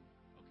to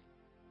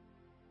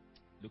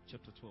Luke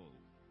chapter 12.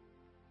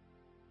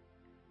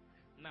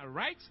 Now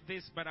write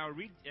this, but I'll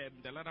read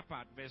the latter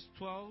part, verse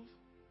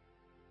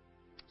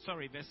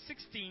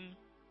 16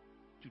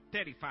 to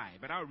 35.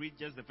 But I'll read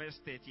just the verse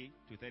 30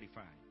 to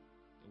 35.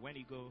 So when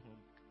you go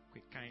home,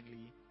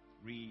 kindly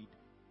read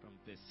from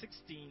verse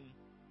 16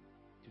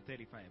 to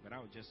 35. But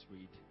I'll just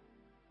read.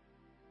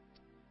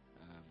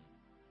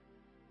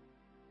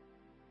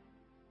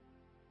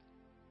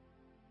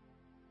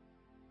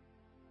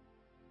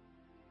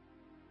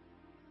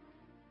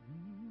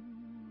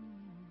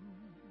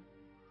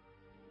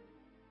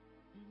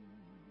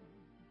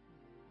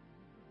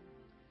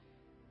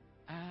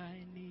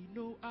 I need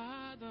no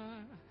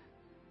other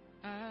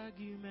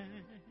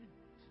argument.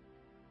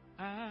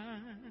 I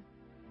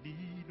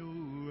need no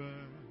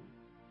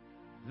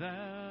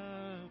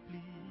other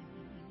plea.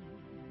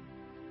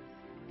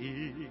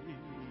 It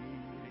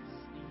is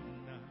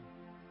enough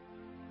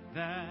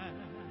that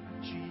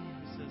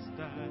Jesus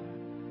died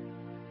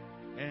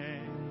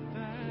and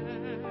that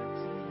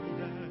He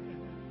died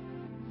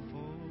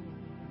for me.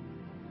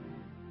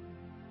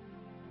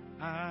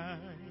 I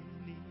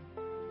need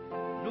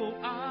no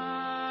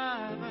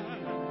other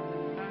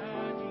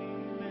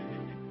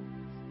argument.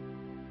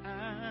 I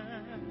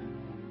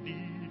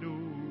need no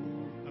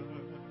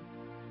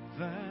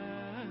other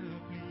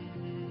plea.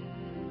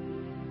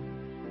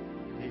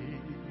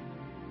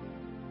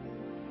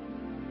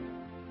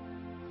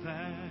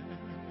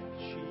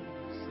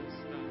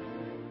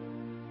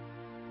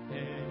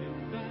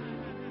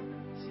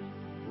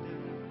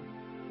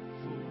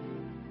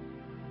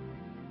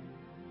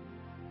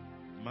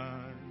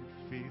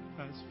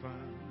 has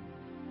found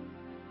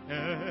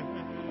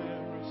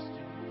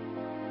everlasting,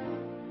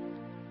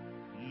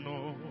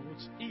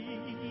 not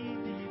in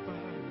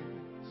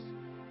device,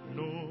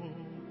 no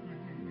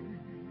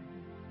grief.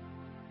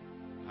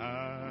 I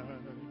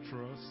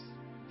trust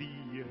the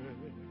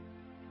earth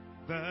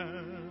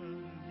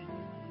than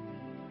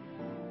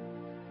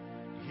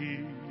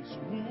His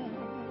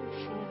wound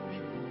for me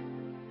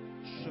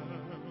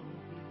shall.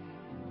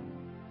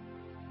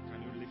 Can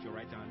you lift your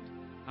right hand?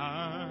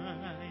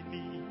 I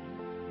need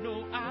no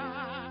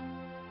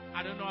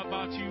I don't know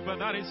about you, but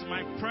that is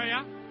my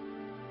prayer.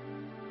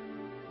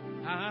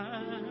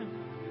 I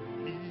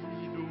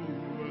need no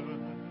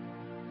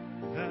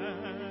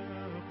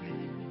that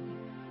please.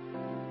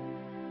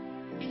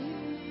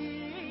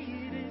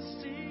 It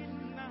is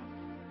enough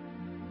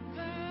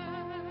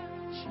that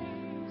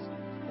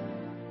Jesus.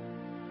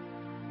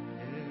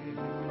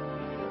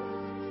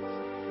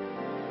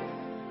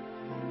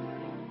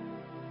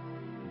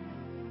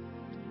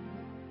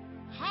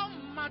 How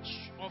much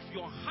of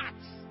your heart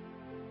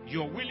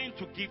you're willing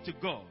to give to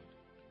God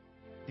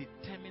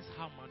determines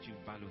how much you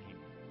value Him.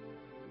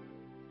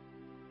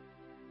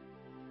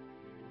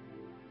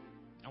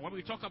 And when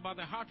we talk about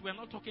the heart, we're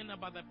not talking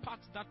about the part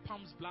that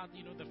pumps blood,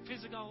 the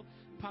physical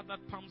part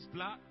that pumps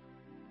blood.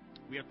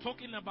 We are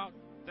talking about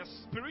the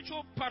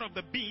spiritual part of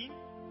the being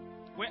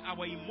where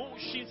our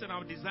emotions and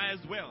our desires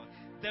dwell.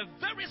 The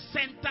very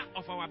center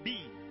of our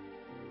being.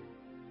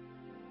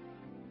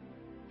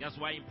 That's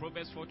why in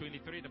Proverbs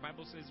 4:23 the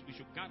Bible says we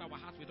should guard our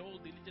hearts with all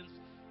diligence,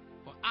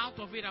 for out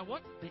of it are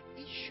what? The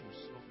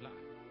issues of life.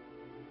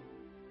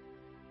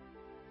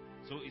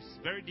 So it's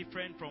very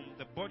different from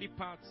the body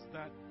parts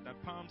that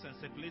pumps and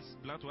circulates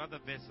blood to other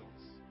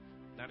vessels.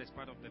 That is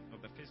part of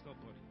the physical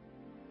body.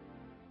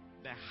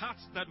 The heart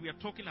that we are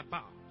talking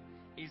about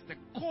is the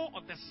core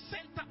of the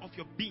center of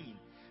your being.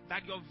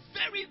 That your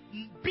very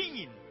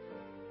being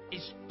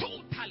is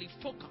totally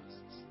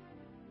focused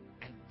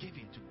and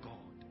given to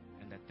God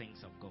and the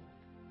things of God.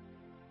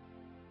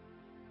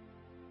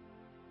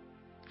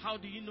 How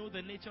do you know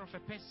the nature of a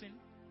person?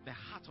 The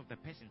heart of the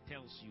person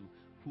tells you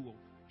who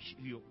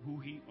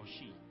he or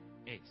she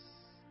is.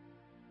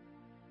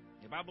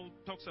 The Bible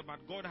talks about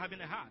God having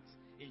a heart.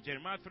 In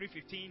Jeremiah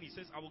 3:15, He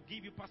says, I will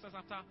give you pastors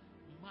after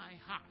my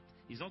heart.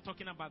 He's not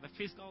talking about the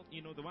physical,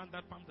 the one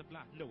that pumps the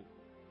blood. No.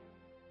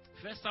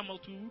 1 Samuel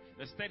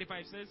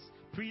 2:35 says,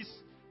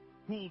 priests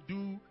who will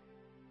do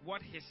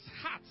what his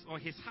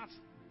heart's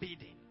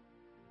bidding,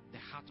 the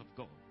heart of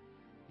God.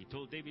 He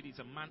told David, he's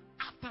a man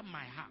after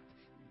my heart.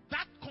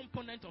 That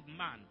component of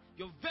man,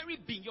 your very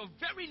being, your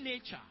very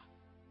nature,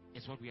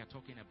 is what we are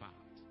talking about.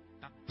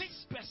 That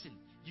this person,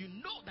 you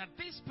know that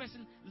this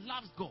person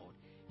loves God.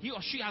 He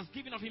or she has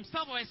given of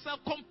himself or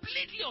herself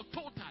completely or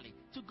totally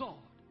to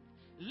God.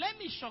 Let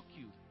me shock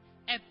you.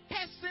 A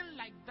person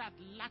like that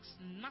lacks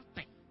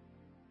nothing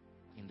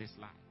in this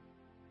life.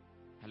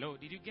 Hello,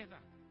 did you get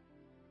that?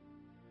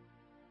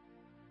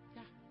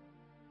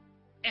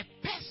 Yeah. A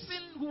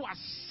person who has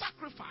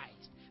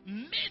sacrificed,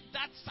 made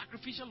that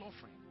sacrificial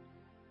offering,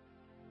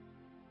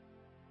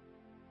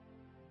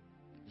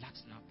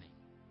 lacks nothing.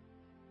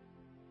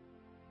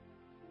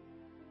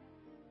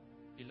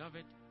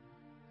 Beloved,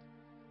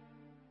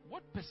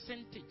 what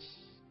percentage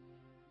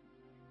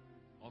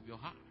of your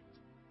heart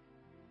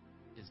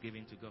is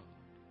given to God?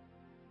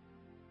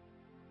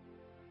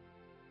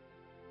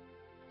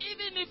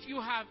 Even if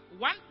you have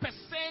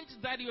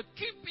 1% that you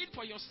keep it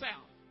for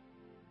yourself,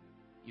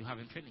 you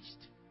haven't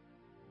finished.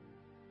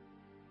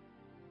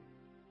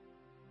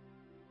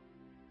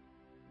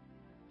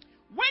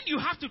 When you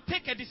have to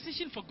take a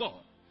decision for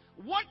God,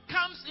 what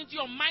comes into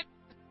your mind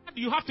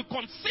you have to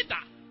consider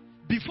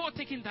before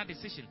taking that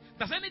decision?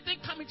 Does anything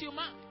come into your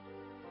mind?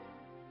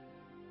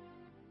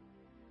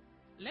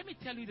 Let me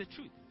tell you the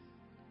truth.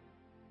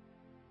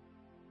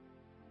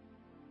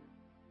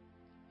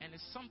 And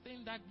it's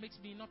something that makes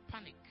me not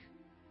panic.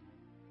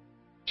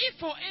 If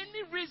for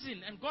any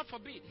reason, and God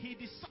forbid, He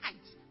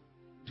decides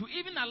to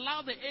even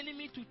allow the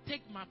enemy to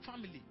take my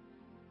family,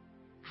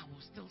 I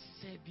will still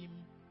serve Him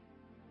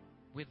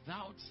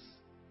without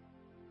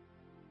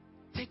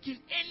taking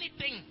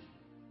anything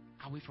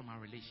away from our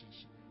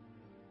relationship.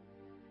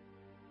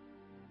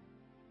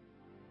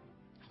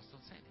 I'll still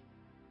serve Him.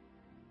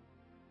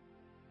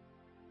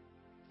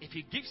 If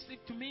He gives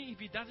it to me, if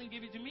He doesn't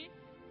give it to me,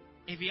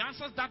 if He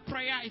answers that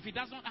prayer, if He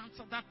does not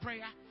answer that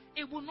prayer,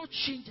 it will not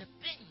change a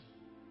thing.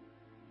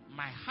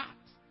 My heart,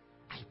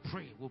 I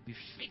pray, will be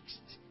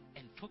fixed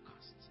and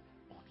focused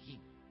on Him.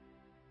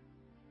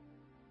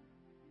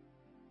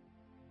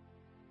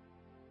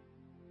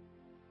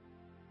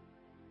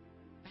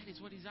 That is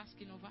what He's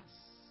asking of us.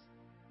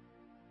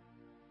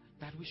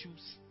 That we should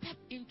step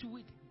into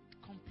it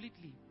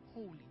completely,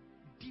 wholly,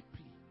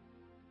 deeply.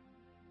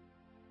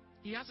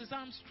 He has His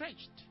arms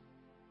stretched.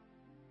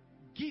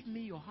 Give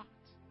me your heart.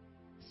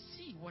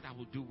 See what I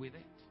will do with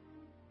it.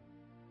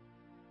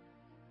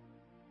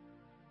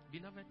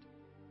 Beloved,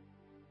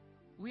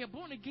 we are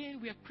born again,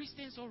 we are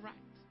Christians, all right.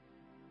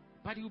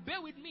 But you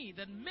bear with me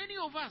that many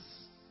of us,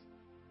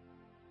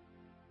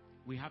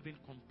 we haven't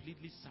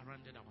completely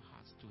surrendered our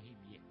hearts to Him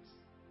yet.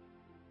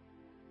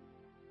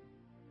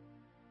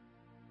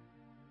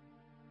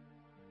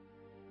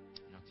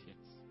 Not yet.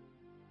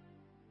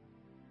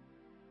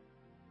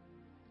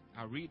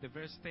 I'll read the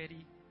verse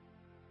 30.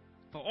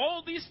 For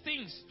all these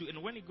things,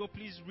 and when you go,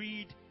 please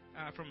read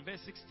from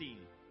verse 16.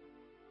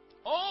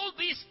 All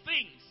these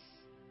things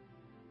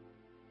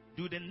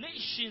do the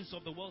nations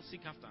of the world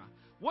seek after.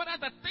 What are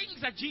the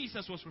things that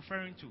Jesus was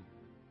referring to?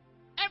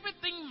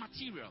 Everything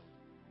material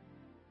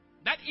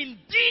that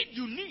indeed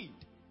you need.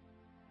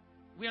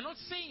 We are not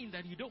saying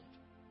that you don't.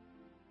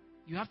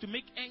 You have to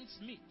make ends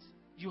meet.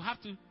 You have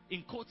to,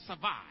 in quote,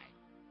 survive.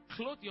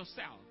 Clothe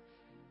yourself.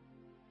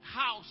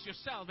 House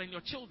yourself and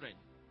your children.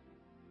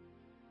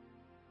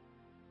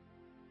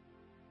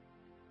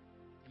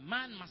 A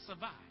man must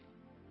survive.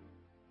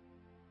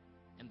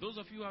 And those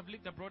of you who have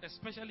lived abroad,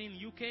 especially in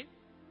UK,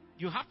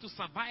 you have to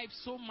survive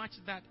so much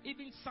that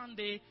even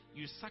Sunday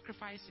you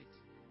sacrifice it.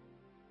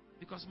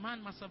 Because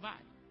man must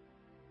survive.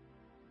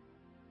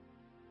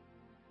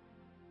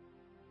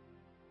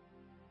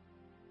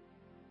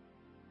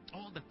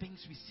 All the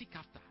things we seek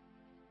after.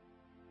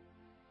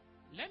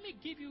 Let me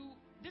give you,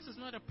 this is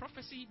not a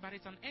prophecy, but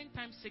it's an end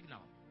time signal.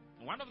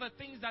 One of the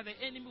things that the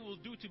enemy will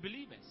do to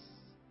believers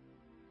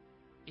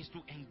is to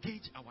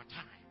engage our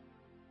time.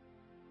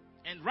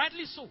 And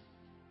rightly so.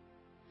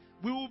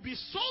 We will be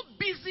so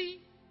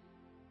busy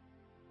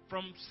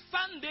from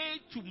Sunday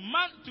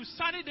to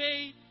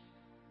Saturday,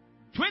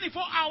 24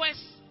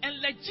 hours, and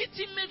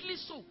legitimately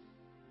so.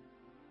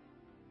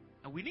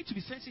 And we need to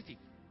be sensitive.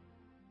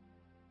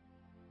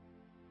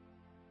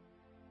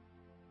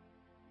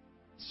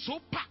 So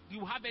packed.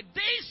 You have a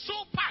day so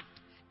packed,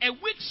 a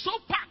week so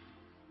packed,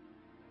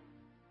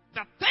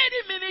 that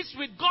 30 minutes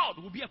with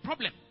God will be a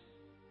problem.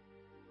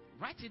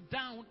 Write it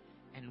down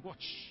and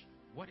watch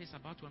what is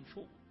about to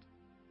unfold.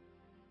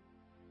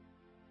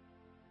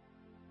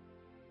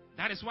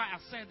 That is why I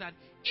said that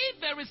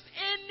if there is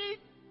any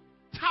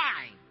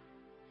time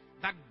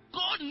that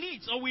God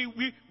needs, or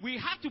we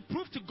have to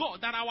prove to God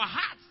that our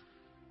hearts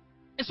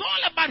is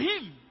all about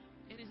Him,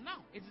 it is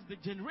now. It is the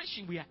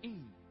generation we are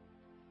in.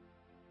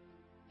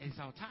 It's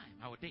our time,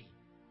 our day.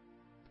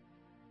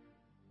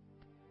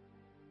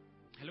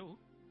 Hello?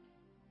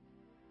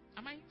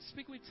 Am I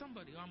speaking with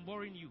somebody, or I'm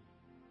boring you?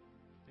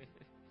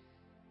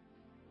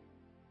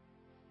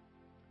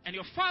 And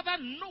your Father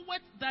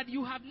knoweth that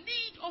you have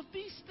need of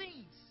these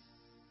things.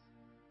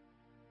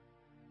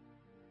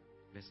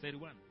 Verse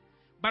 31.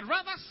 But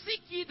rather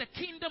seek ye the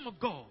kingdom of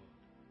God,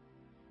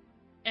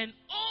 and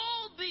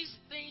all these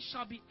things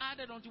shall be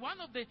added unto. One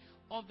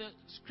of the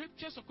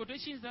scriptures or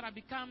quotations that have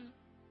become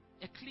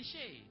a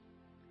cliche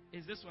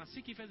is this one: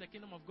 seek ye first the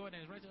kingdom of God,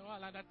 and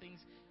all other things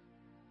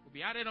will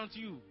be added unto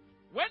you.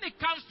 When it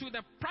comes to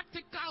the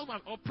practical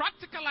one, or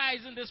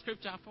practicalizing the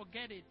scripture,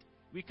 forget it.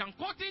 We can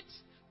quote it,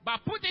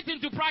 but put it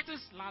into practice,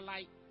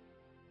 lie.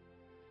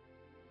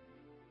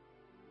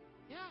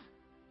 Yeah.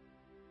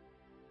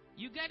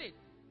 You get it.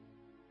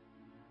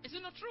 Is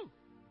it not true?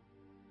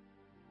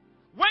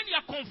 When you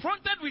are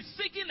confronted with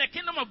seeking the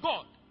kingdom of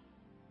God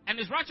and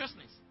His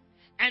righteousness,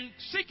 and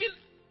seeking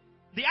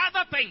the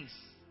other things,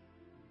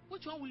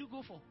 which one will you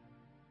go for?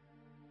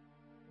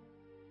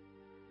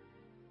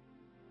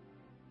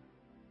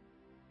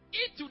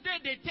 If today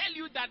they tell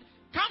you that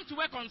come to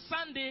work on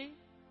Sunday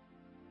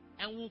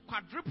and we'll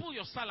quadruple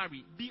your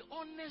salary, be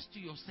honest to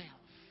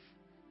yourself.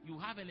 You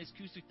have an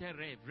excuse to tell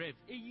Rev,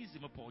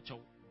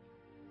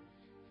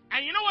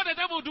 and you know what the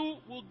devil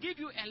do? Will give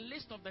you a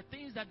list of the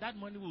things that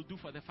money will do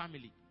for the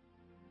family.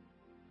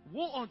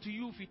 Woe unto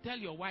you if you tell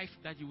your wife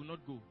that you will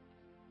not go.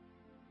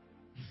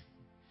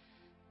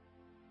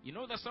 You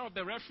know the story of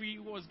the referee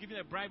who was given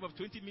a bribe of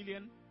 20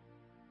 million,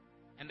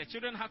 and the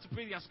children had to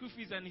pay their school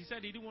fees, and he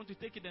said he didn't want to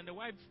take it, and the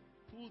wife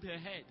pulled her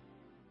head.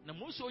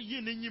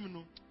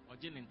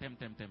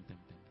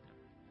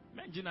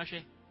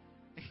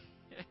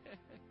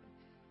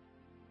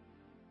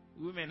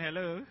 Women,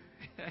 hello.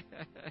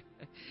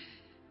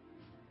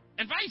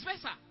 And vice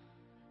versa.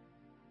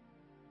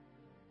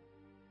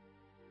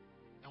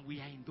 And we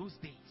are in those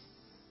days.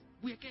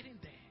 We are getting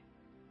there.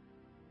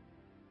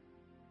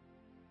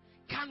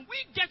 Can we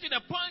get to the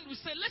point we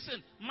say,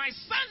 listen, my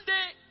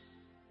Sunday,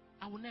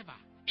 I will never.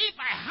 If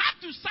I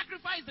have to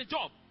sacrifice the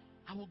job,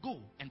 I will go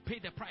and pay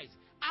the price.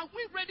 Are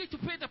we ready to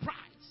pay the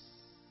price?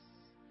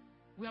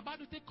 We're about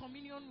to take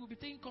communion. We'll be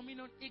taking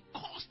communion. It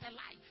costs a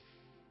life.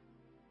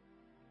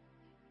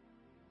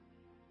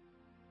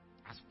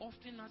 As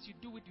often as you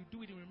do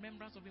it in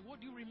remembrance of Him. What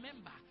do you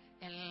remember?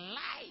 A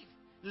life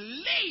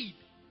laid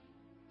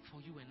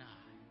for you and I.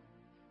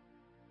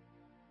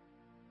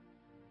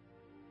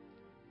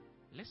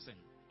 Listen,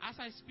 as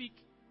I speak,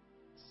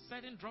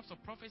 certain drops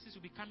of prophecies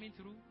will be coming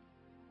through,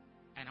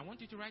 and I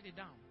want you to write it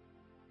down.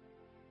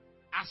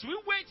 As we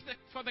wait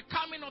for the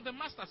coming of the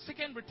Master,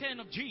 second return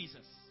of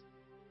Jesus,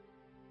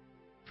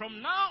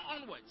 from now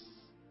onwards,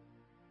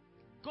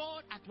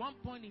 God at one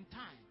point in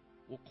time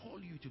will call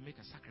you to make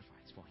a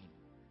sacrifice for Him.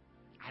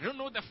 I don't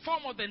know the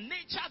form or the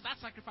nature that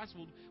sacrifice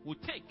will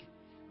take,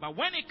 but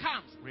when it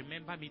comes,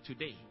 remember me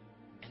today.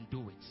 and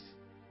do it.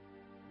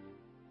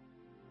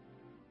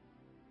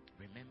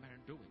 Remember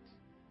and do it.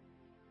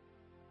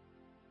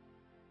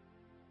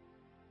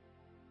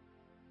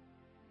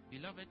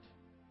 Beloved,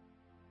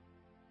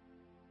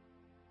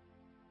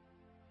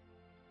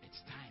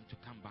 it's time to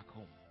come back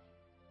home.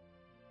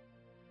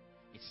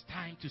 It's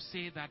time to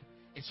say that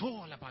it's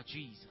all about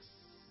Jesus.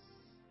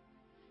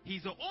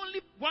 He's the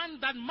only one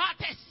that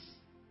matters.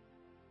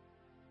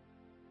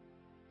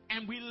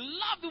 And we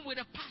love him with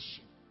a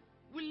passion.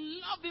 We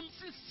love him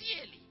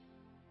sincerely.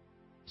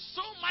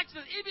 So much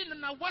that even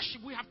in our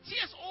worship we have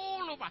tears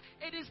all over.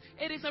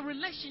 It is a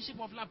relationship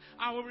of love.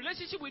 Our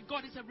relationship with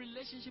God is a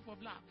relationship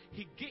of love.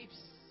 He gives,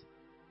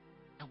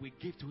 and we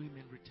give to him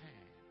in return.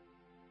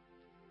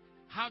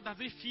 How does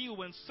it feel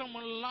when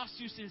someone loves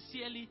you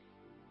sincerely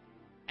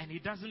and he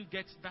doesn't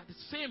get that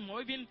same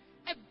or even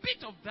a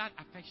bit of that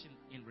affection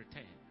in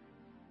return?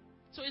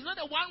 So it's not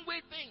a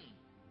one-way thing.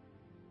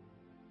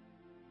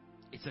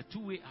 It's a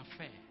two-way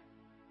affair.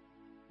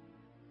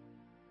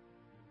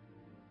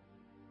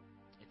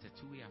 It's a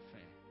two-way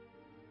affair.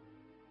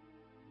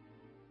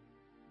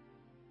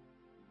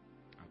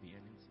 I'll be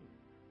ending soon.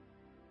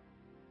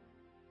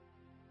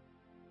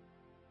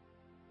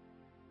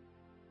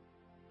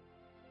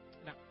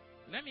 Now,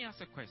 let me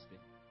ask a question.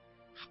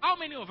 How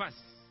many of us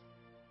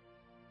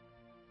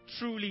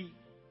truly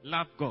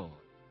love God?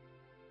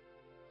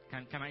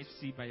 Can I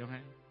see by your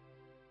hand?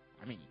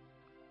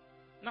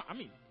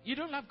 You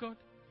don't love God.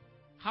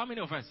 How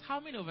many of us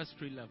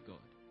truly love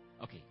God?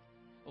 Okay.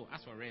 Oh,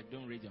 as for Red,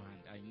 don't raise your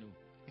hand. I know.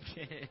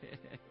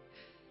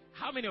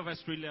 How many of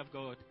us truly love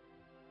God?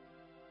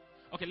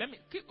 Okay,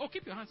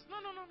 keep your hands. No.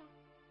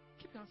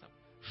 Keep your hands up.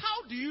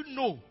 How do you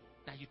know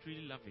that you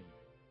truly love him?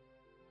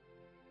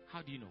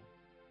 How do you know?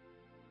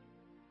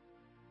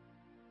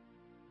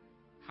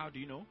 How do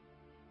you know?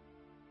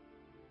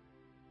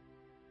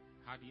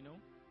 How do you know?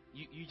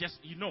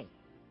 You know.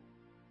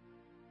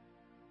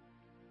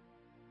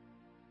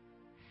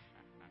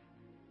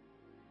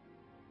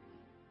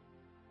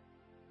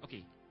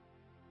 Okay.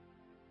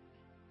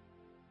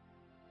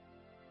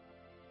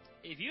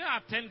 If you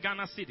have 10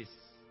 Ghana cedis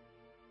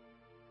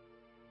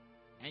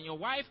and your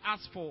wife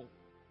asks for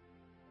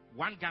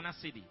 1 Ghana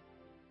cedi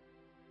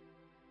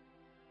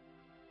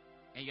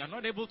and you are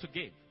not able to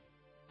give,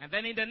 and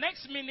then in the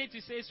next minute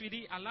you say,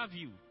 "Sweetie, I love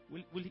you,"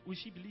 will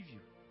she believe you?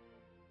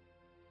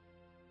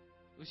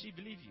 Will she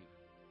believe you?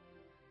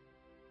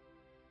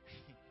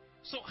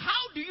 So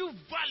how do you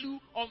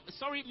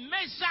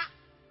measure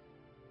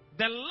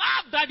the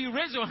love that you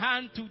raise your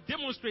hand to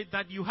demonstrate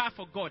that you have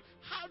for God?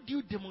 How do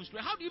you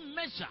demonstrate? How do you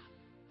measure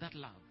that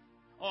love?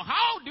 Or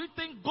how do you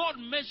think God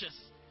measures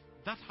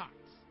that heart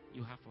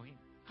you have for him?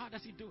 How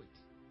does he do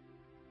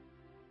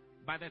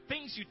it? By the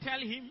things you tell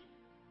him?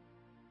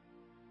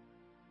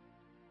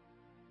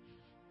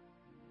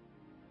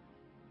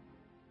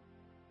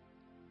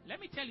 Let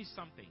me tell you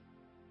something.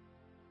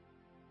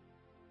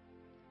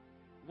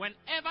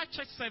 Whenever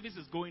church service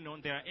is going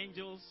on, there are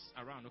angels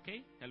around,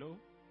 okay? Hello?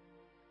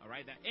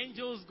 Alright, the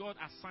angels God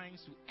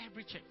assigns to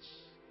every church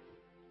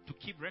to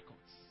keep records.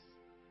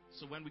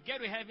 So when we get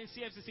to heaven,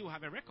 CFCC will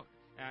have a record.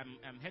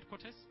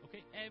 Headquarters,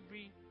 okay?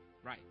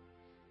 Right.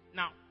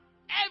 Now,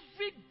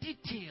 every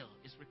detail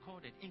is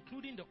recorded,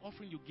 including the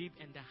offering you gave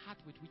and the heart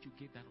with which you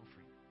gave that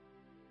offering.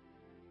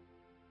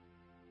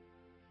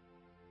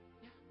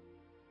 Yeah.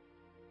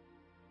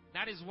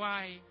 That is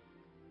why,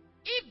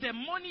 if the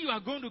money you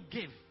are going to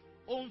give,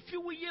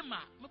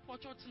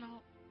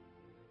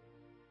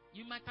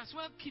 you might as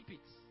well keep it.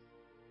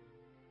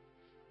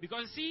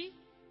 Because see,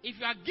 if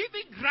you are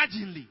giving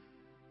grudgingly,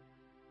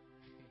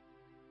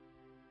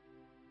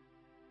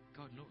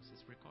 God knows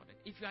it's recorded.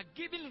 If you are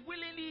giving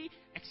willingly,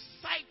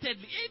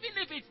 excitedly, even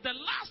if it's the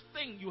last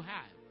thing you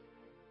have,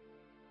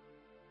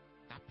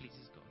 that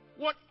pleases God.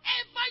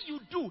 Whatever you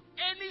do,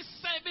 any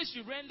service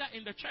you render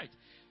in the church,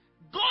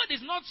 God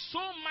is not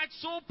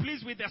so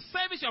pleased with the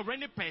service you're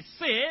rendering per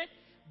se,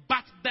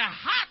 but the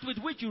heart with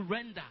which you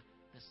render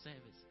the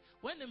service.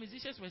 When the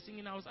musicians were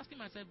singing, I was asking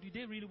myself, do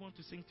they really want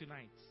to sing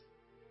tonight?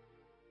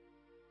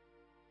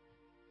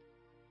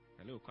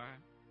 Hello, choir.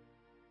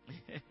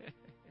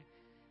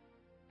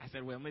 I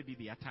said, well, maybe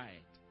they are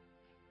tired.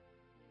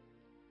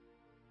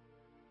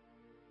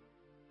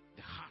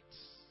 The heart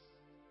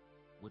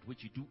with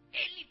which you do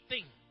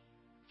anything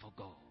for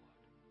God.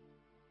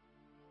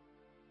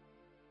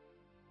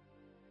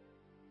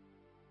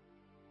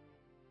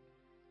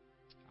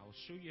 I will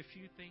show you a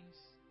few things.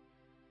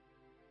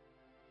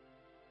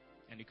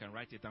 And you can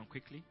write it down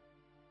quickly.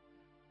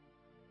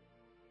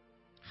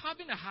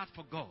 Having a heart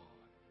for God.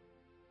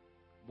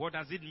 What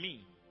does it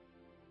mean?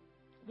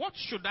 What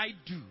should I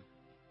do?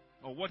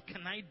 Or what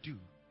can I do?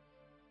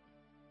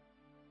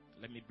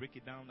 Let me break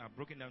it down. I've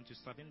broken down to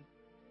 7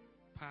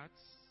 parts.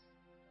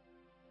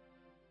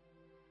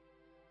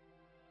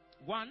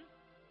 1,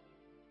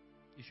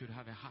 you should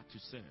have a heart to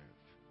serve.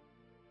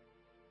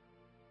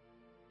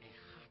 A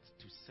heart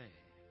to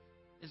serve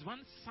is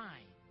one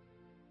sign.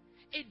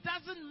 It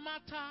doesn't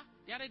matter.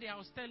 The other day I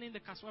was telling the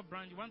Kaswa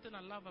branch, one thing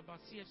I love about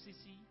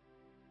CFCC,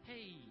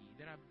 hey,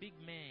 there are big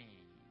men.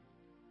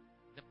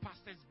 The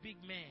pastors, big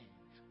men.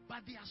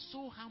 But they are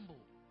so humble.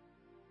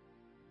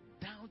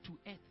 Down to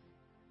earth.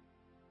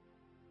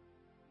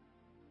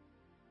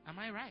 Am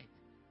I right?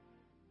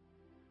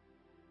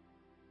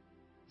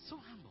 So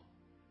humble.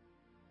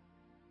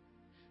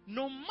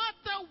 No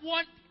matter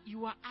what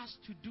you are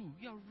asked to do,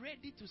 you are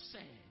ready to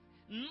serve.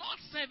 Not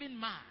serving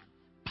man,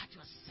 but you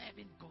are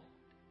serving God.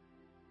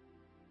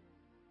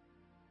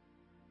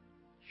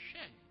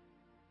 Sure.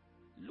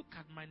 Look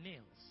at my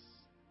nails.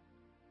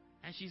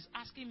 And she's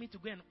asking me to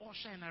go and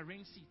usher in a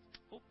ring seat.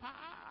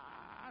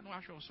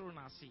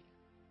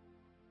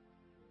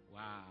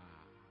 Wow.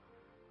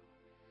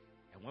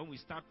 And when we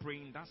start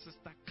praying, that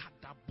sister,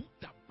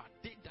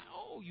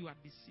 oh, you are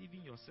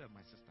deceiving yourself,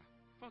 my sister.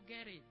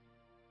 Forget it.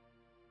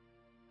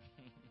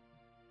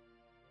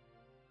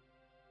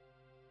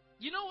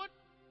 You know what?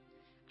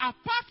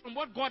 Apart from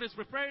what God is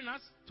preparing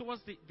us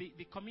towards the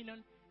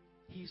communion,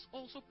 He is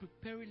also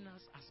preparing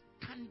us as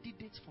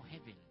candidates for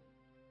heaven.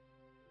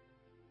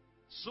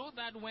 So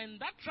that when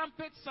that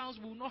trumpet sounds,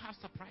 we will not have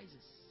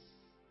surprises.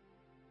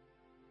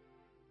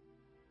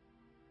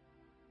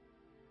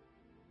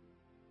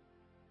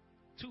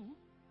 Two,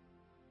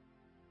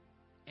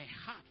 a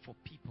heart for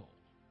people.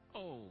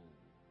 Oh.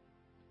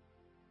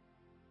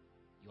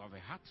 You have a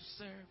heart to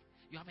serve.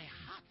 You have a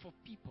heart for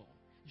people.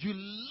 You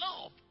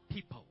love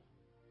people.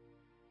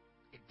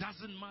 It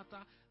doesn't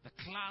matter the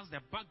class,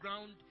 their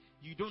background.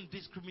 You don't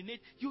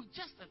discriminate. You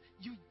just.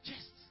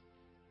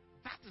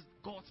 That is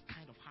God's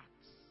kind of heart.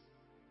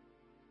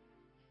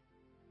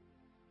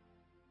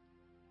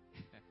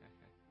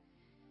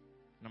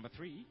 Number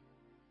 3,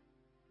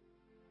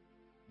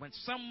 when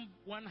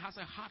someone has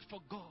a heart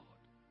for God,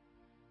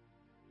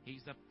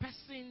 he's the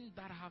person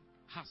that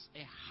has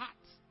a heart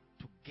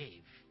to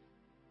give.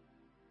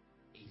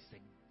 He's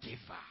a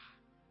giver.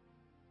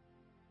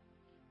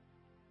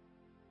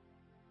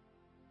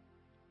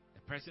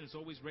 The person is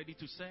always ready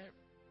to serve.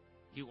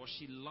 He or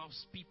she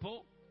loves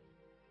people.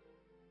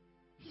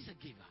 He's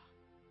a giver.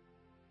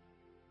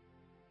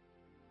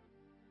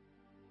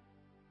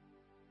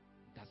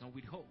 Does not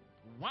withhold.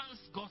 Once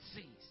God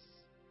says,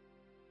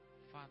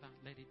 Father,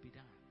 let it be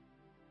done.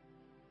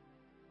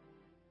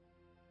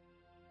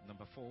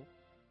 Number 4,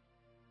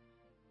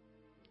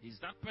 is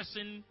that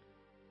person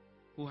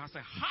who has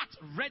a heart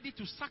ready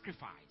to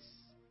sacrifice.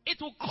 It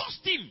will cost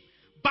him,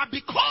 but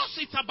because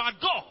it's about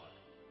God,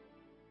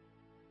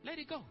 let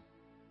it go.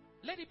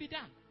 Let it be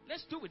done.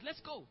 Let's do it. Let's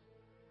go.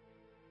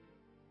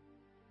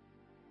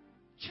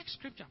 Check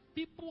scripture.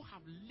 People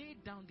have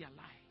laid down their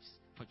lives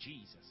for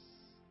Jesus.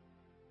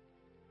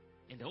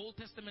 In the Old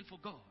Testament for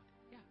God.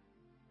 Yeah.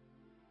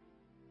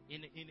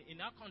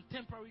 In our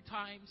contemporary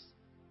times,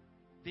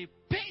 they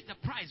paid the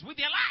price with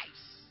their lives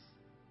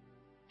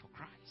for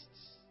Christ.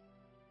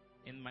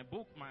 In my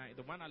book,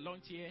 the one I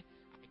launched here,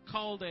 I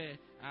called a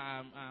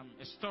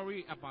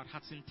story about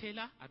Hudson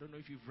Taylor. I don't know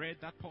if you've read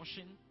that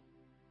portion.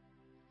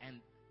 And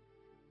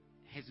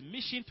his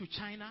mission to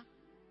China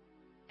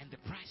and the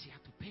price he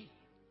had to pay.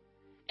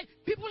 And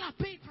people have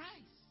paid price.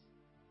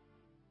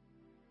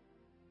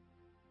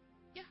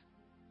 Yeah.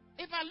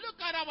 If I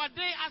look at our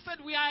day, I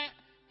said we are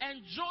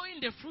enjoying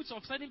the fruits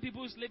of certain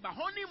people's labor.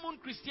 Honeymoon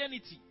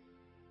Christianity.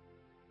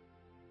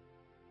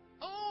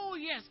 Oh,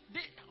 yes.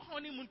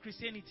 Honeymoon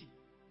Christianity.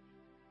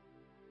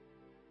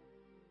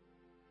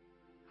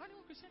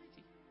 Honeymoon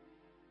Christianity.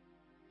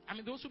 I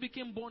mean, those who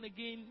became born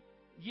again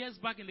years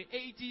back in the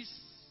 80s,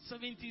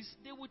 70s,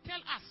 they would tell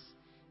us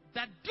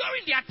that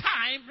during their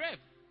time, Rev,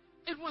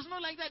 it was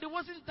not like that. It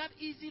wasn't that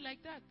easy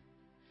like that.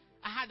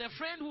 I had a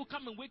friend who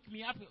come and wake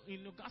me up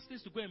in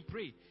Augustus to go and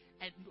pray.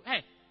 And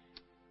hey,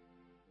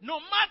 no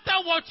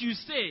matter what you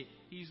say,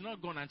 he's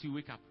not gone until you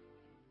wake up.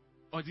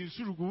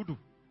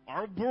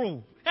 Or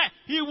bro. Hey,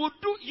 he will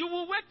do. You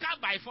will wake up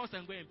by force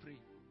and go and pray.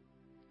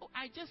 Oh,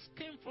 I just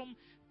came from.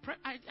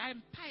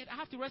 I'm tired. I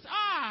have to rest.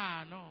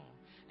 No.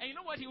 And you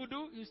know what he will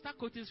do? He will start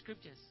quoting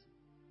scriptures.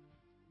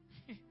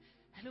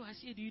 Hello, I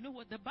said, do you know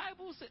what the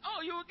Bible says?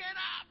 Oh, you will get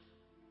up.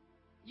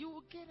 You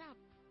will get up.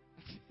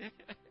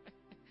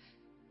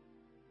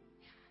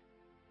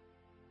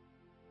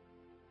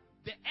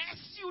 The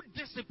SU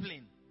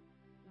discipline.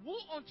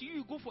 Woe unto you,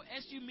 you go for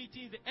SU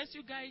meetings, the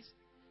SU guys,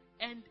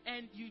 and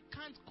you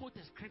can't quote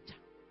a scripture.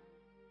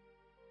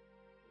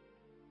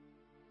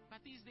 But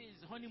these days,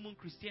 honeymoon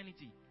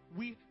Christianity.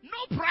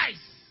 No price.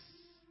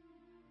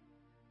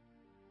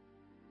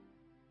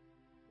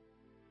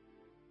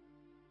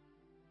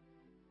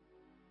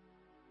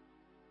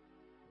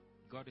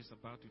 God is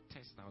about to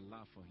test our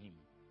love for Him,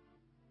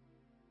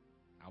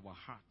 our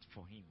heart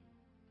for Him.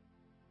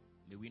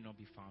 May we not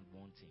be found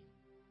wanting.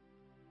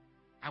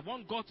 I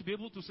want God to be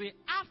able to say,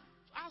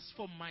 as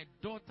for my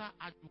daughter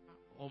Adwa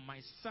or my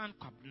son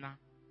Kwabna,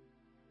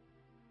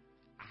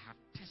 I have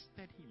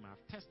tested him, I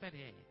have tested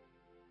her.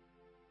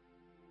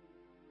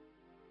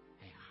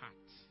 Her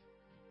heart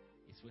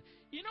is well.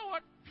 You know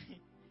what?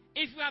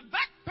 If you are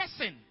that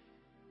person,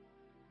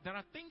 there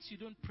are things you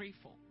don't pray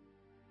for.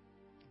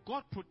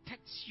 God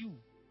protects you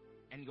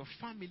and your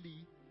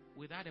family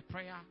without a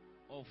prayer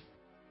of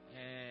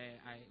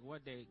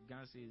what the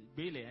guy says,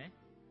 Bailey,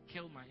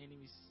 kill my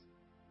enemies.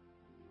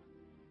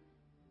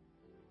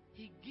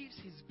 He gives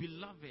his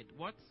beloved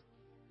what?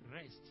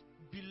 Rest.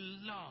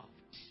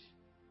 Beloved.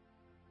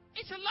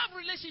 It's a love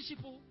relationship.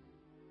 Oh.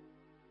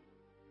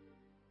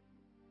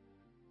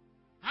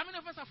 How many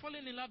of us have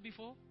fallen in love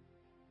before?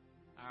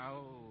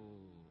 Oh,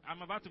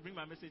 I'm about to bring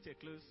my message to a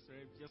close.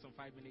 Just on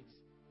 5 minutes.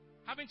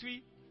 Haven't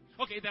we?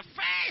 Okay, the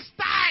first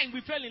time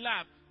we fell in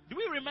love. Do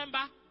we remember?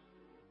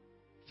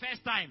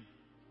 First time.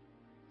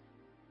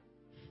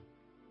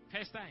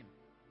 First time.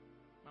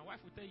 My wife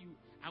will tell you,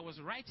 I was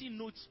writing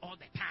notes all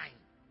the time.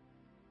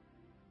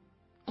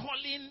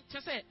 Calling,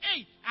 just say,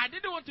 hey, I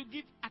didn't want to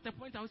give. At the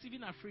point I was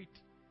even afraid.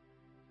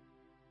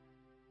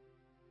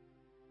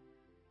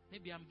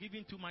 Maybe I'm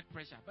giving too much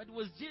pressure, but it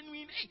was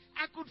genuine. Hey,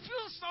 I could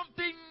feel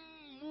something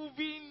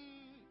moving.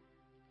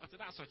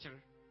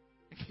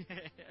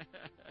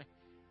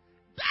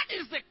 That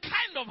is the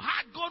kind of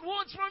heart God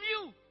wants from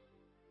you.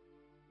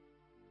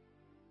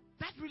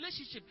 That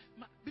relationship.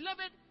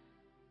 Beloved,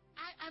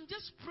 I'm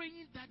just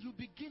praying that you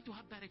begin to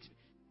have that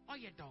experience. Oh,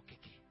 yeah,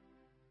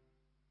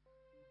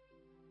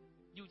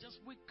 you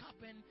just wake up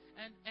and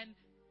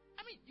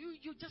I mean,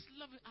 you just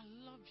love it. I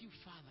love you,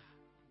 Father.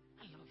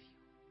 I love you.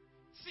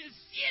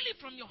 Sincerely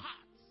from your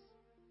heart.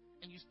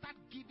 And you start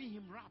giving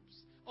him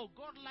raps. Oh,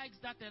 God likes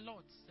that a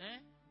lot.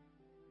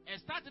 And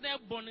started there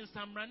burning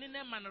some running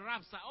man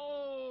raps.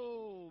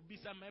 Oh, be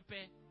some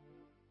epe.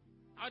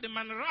 How the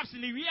man raps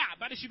in the year,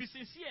 but it should be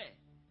sincere.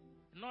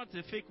 Not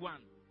a fake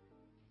one.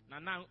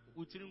 Nana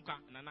utirunka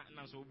nana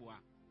nasobua.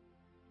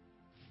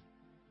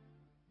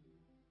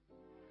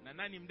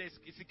 Nana nim des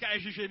isika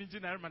ehwehwe ni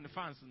na man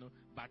fans no,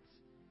 but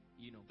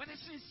but a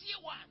sincere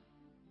one.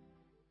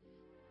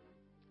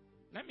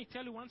 Let me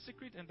tell you one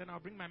secret and then I'll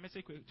bring my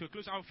message to a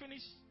close. I'll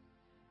finish.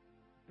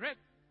 Right?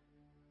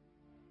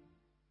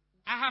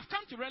 I have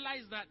come to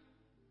realize that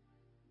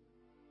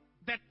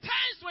the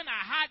times when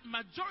I had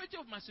majority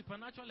of my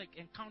supernatural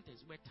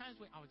encounters were times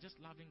where I was just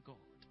loving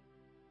God.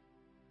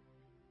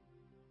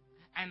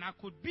 And I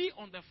could be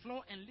on the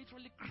floor and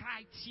literally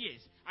cry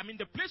tears. I mean,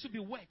 the place would be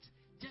wet.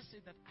 Just say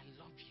that I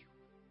love you.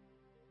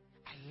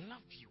 I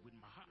love you with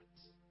my heart.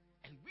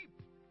 And weep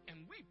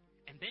and weep.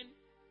 And then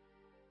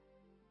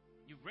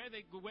you've read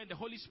it when the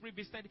Holy Spirit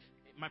visited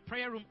my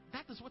prayer room.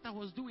 That is what I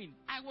was doing.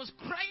 I was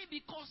crying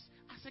because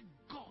I said,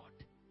 God,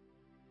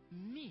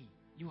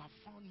 you have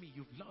found me.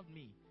 You've loved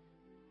me.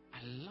 I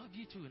love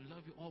you too and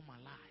love you all my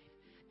life.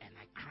 And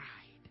I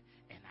cried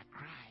and I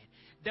cried.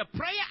 The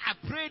prayer I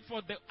prayed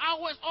for the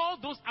hours, all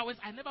those hours,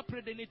 I never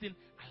prayed anything.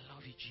 I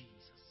love you,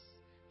 Jesus.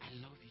 I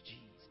love you,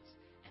 Jesus.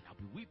 And I'll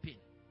be weeping.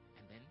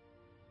 And then,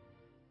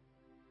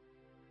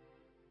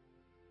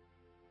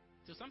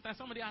 so sometimes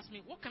somebody asks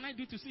me, what can I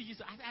do to see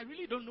Jesus? I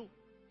really don't know.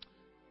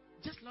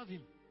 Just love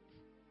him.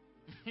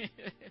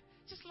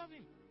 Just love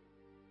him.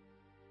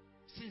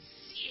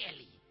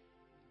 Sincerely.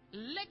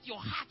 Let your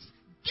heart,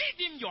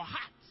 give him your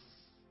heart.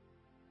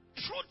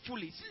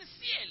 Truthfully,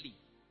 sincerely.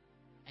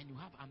 And you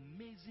have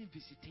amazing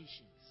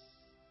visitations.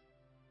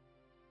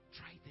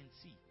 Try it and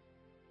see.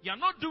 You are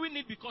not doing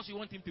it because you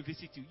want him to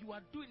visit you. You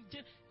are doing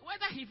it,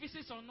 whether he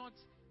visits or not.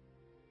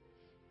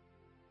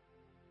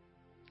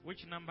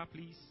 Which number,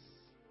 please?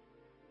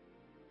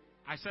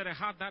 I said a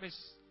heart that is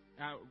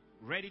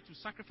ready to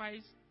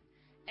sacrifice.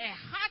 A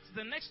heart,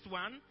 the next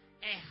one,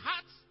 a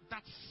heart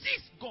that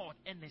seeks God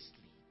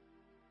earnestly.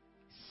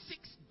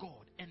 Seeks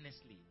God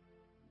earnestly.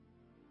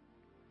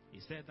 He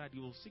said that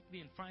you will seek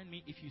me and find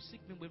me if you seek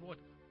me with what?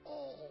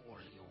 All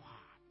your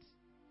heart.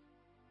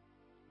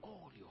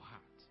 All your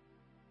heart.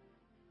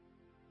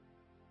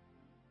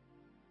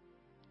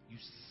 You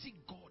seek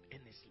God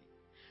earnestly.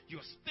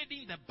 You're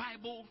studying the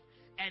Bible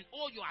and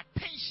all your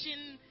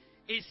attention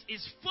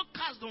is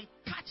focused on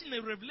catching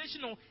a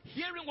revelation or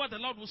hearing what the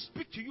Lord will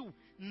speak to you.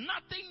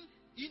 Nothing,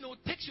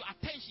 takes your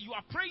attention. You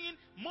are praying,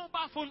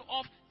 mobile phone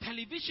off,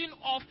 television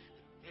off,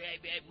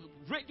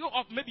 radio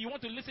off. Maybe you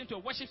want to listen to a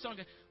worship song.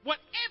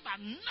 Whatever,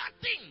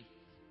 nothing.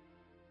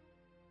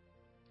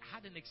 I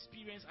had an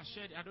experience I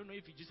shared. I don't know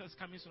if it's Jesus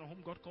coming to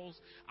home God calls.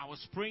 I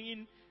was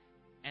praying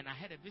and I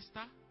had a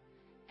visitor.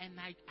 And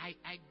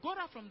I got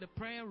up from the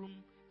prayer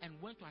room and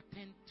went to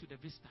attend to the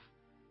visitor.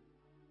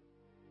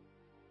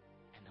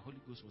 And the Holy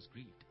Ghost was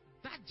grieved.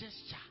 That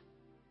gesture.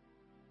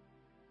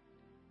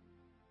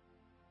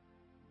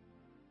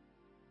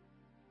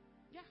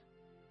 Yeah.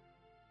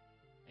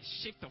 A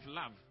shift of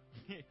love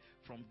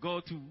from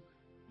God to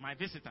my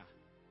visitor.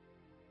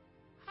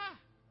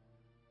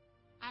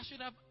 I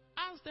should have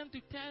asked them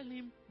to tell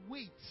him,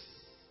 wait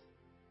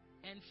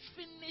and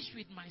finish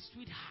with my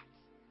sweetheart.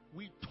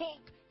 We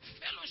talk,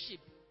 fellowship.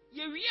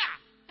 Yeah, we are.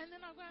 And then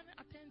I'll go and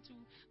attend to.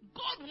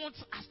 God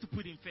wants us to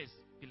put him first,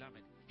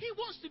 beloved. He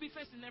wants to be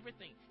first in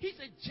everything. He's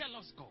a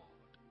jealous God.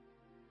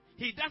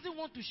 He doesn't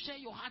want to share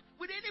your heart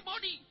with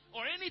anybody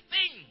or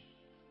anything.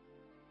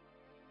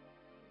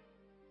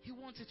 He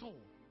wants it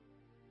all.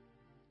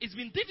 It's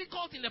been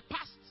difficult in the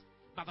past,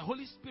 but the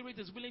Holy Spirit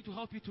is willing to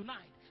help you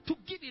tonight to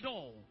give it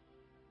all.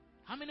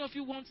 How many of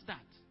you want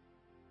that?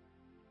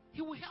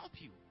 He will help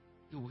you.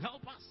 He will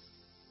help us.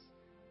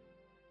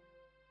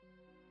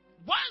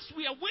 Once once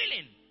we are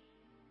willing,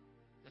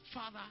 that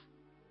Father,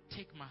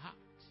 take my heart.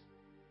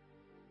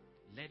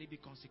 Let it be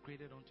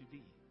consecrated unto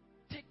thee.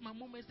 Take my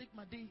moments, take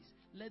my days.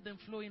 Let them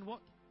flow in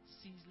what?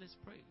 Ceaseless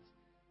praise.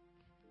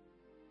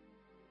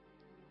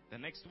 The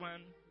next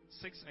one,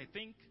 6, I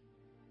think.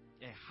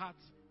 A heart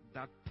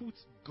that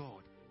puts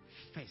God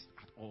first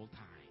at all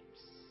times.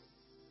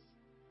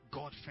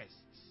 God first.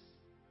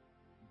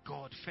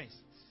 God first.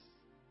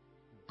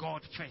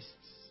 God first.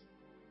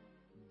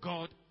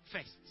 God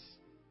first.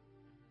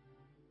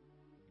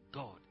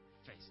 God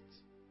first.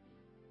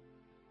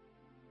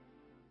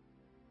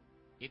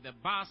 If the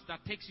bus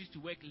that takes you to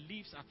work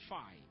leaves at 5,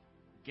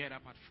 get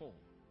up at 4.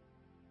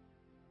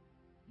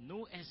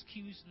 No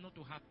excuse not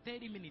to have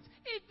 30 minutes,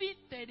 even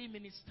 30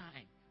 minutes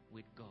time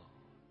with God.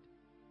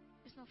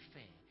 It's not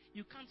fair.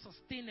 You can't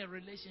sustain a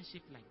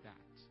relationship like that.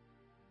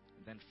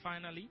 And then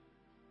finally,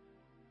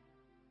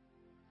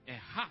 a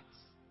heart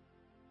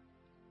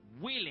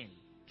willing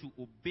to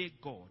obey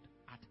God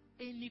at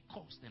any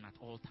cost and at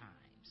all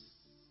times.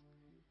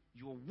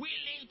 You are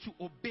willing to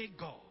obey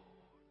God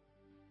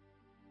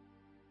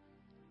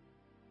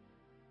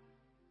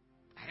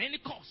at any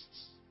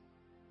cost,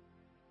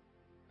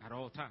 at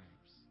all times.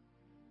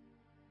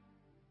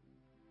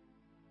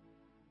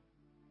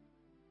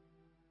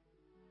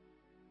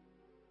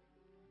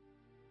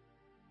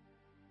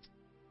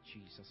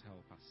 Jesus,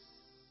 help us.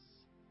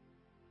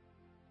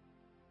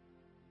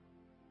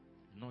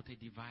 Not a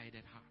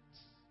divided heart.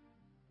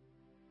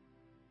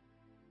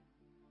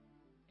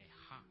 A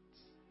heart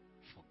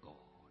for God.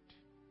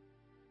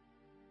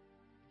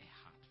 A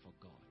heart for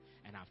God.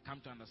 And I've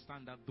come to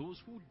understand that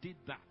those who did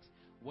that,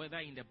 whether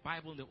in the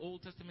Bible, in the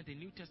Old Testament, the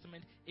New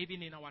Testament,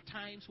 even in our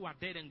times, who are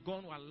dead and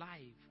gone or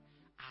alive,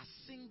 are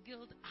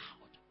singled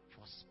out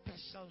for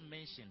special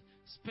mention,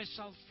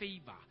 special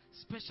favor,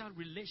 special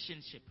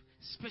relationship,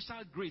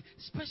 special grace,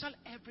 special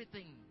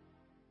everything.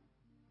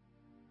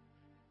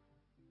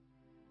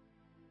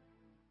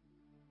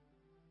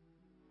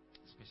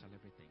 Special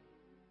everything.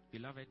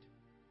 Beloved,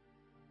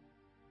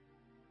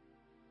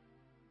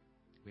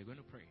 we're going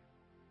to pray.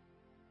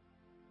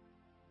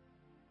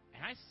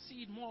 And I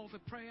see it more of a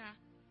prayer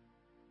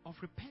of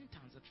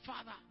repentance. That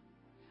Father,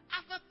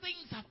 other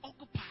things have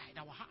occupied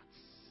our hearts,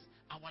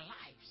 our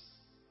lives.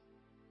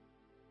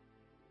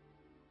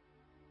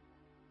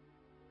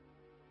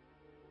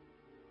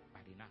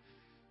 But enough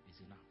is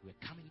enough.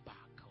 We're coming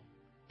back home.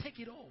 Take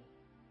it all.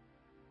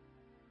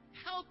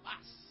 Help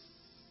us.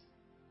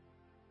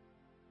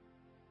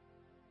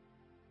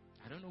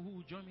 I don't know who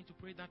will join me to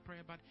pray that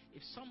prayer, but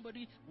if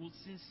somebody will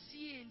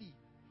sincerely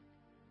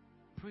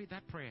pray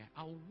that prayer,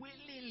 I'll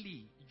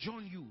willingly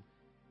join you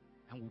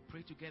and we'll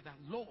pray together.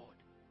 Lord,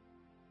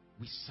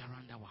 we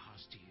surrender our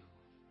house to you.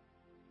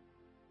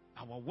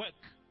 Our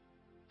work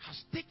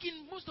has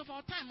taken most of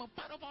our time, a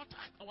part of our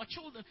time, our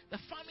children, the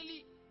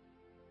family,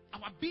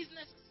 our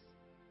business,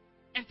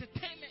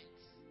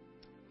 entertainment.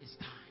 It's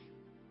time.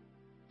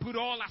 Put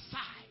all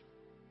aside.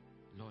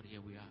 Lord,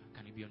 here we are.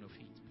 Can you be on your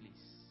feet,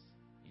 please?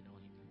 You know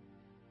him.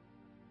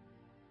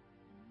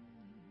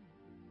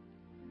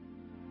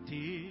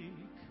 Take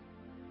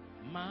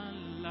my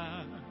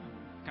life.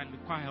 Can the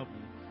choir help me?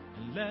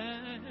 And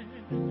let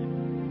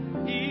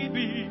it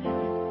be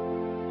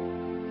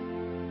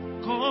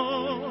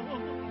consecrated,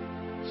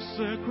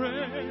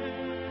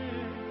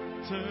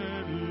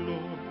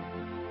 Lord,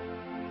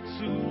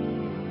 to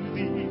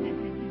thee.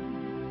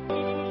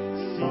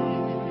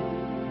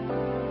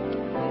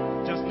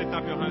 Just lift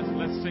up your hands.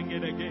 Let's sing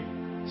it again.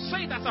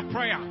 Say it as a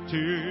prayer.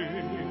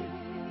 Take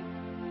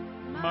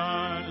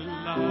my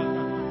life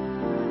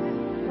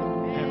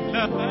and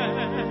let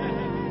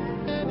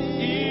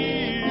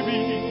it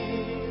be,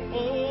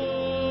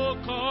 oh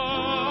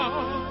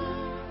God,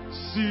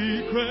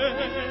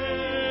 secret.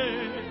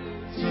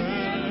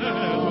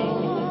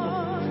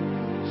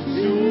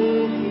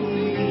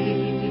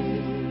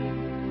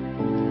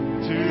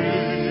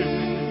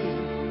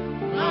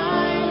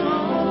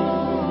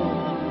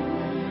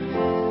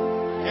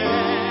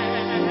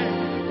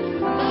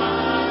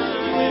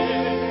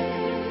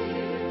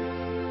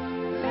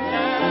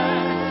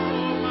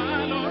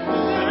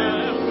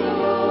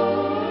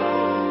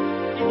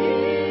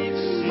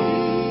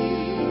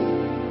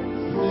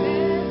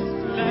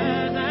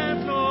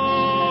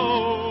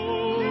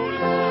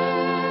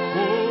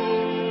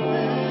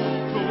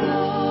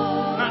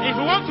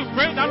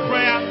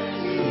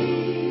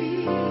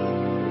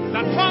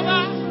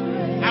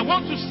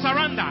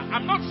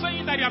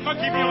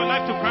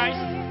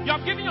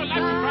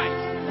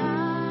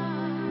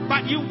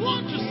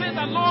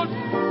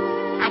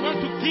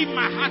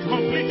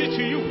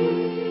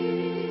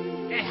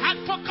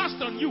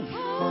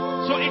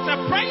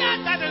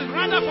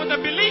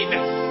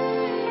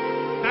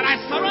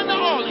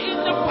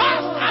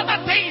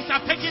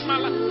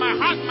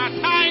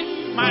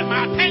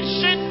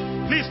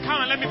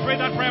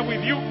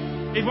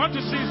 If you want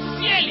to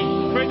sincerely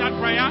pray that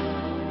prayer,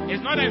 it's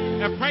not a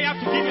prayer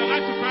to give your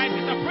life to Christ.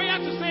 It's a prayer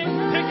to say,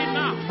 take it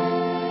now.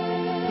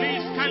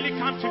 Please kindly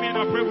come to me and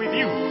I'll pray with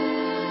you.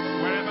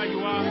 Wherever you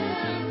are.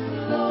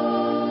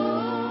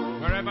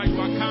 Wherever wherever you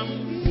are, come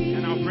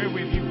and I'll pray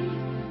with you.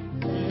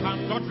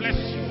 Come. God bless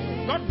you.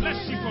 God bless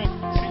you for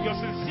your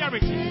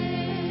sincerity.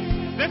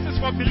 This is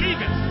for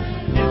believers.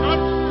 It's not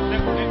the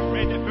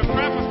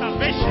prayer for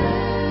salvation.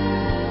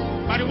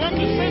 But I want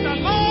to say that,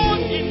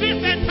 Lord, in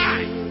this end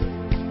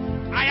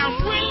time, I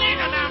am willing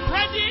and I am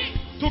ready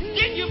to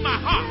give you my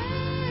heart.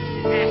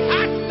 A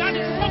heart that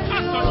is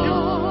focused on you.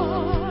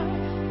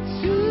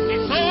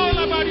 It's all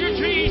about you,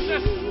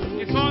 Jesus.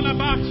 It's all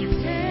about you.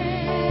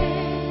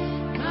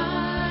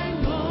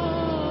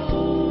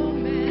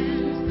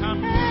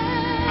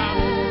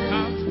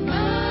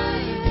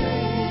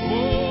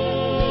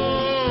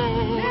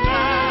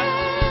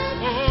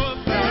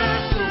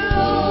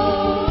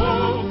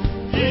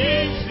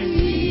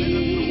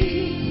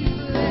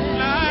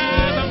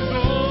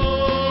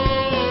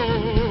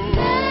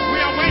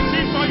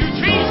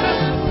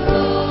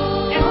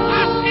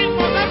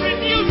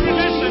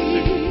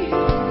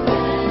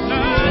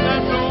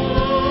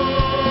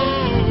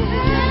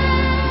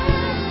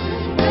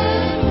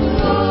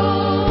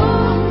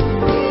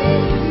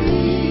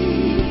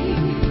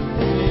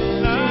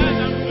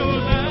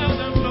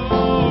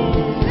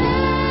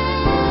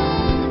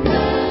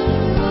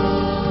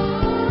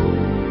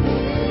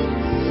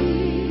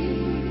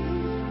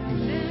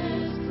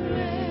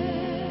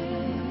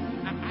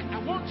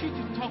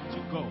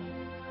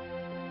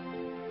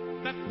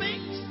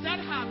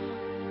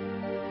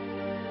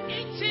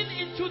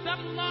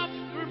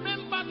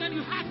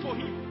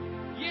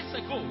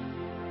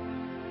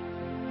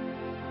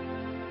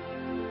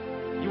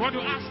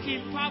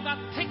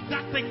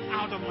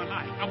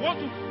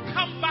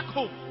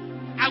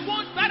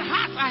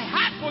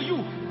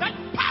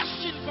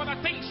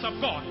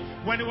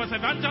 When it was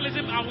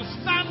evangelism, I would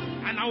stand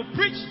and I would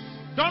preach.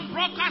 Don't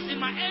broadcast in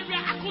my area.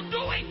 I could do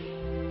it.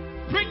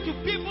 Preach to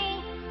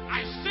people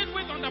I sit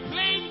with on the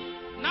plane.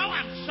 Now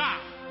I'm shy.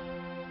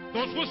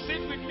 Those who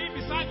sit with me,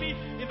 beside me,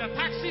 in the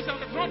taxis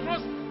on the front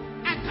rows,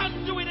 I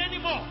can't do it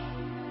anymore.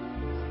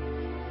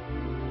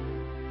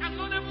 I'm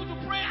not able to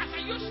pray as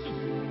I used to.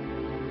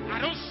 I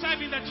don't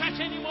serve in the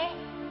church anymore,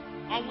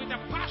 or with the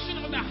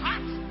passion of the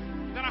heart,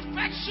 the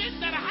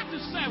affection that I had to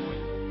serve with.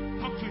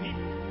 Talk to him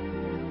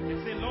and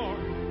say, Lord,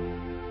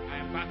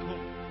 back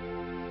home.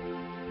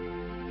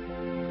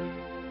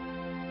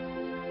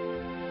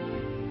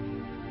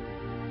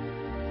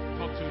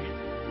 Talk to him.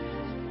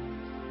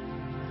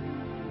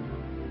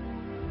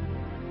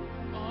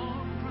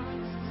 All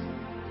Christ,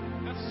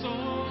 that's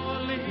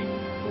all it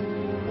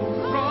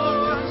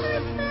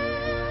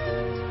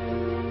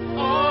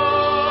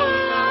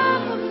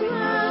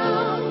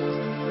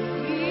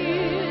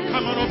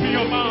Come on, open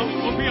your mouth,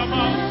 open your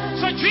mouth.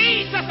 So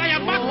Jesus, I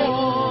am back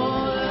home.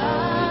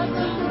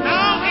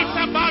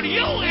 About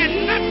you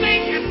and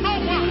nothing and no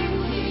one.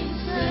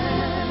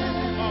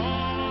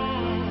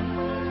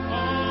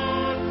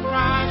 On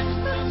Christ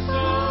the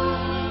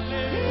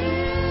solid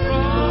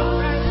rock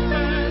I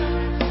stand.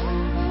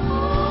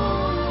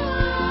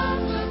 All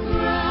the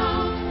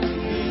ground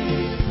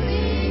is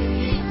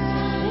sinking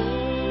sand.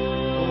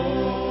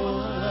 All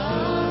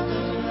of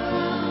the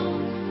ground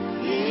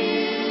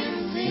is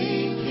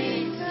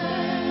sinking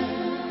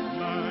sand.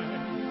 My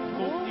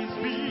hope is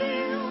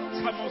built.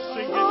 Come on,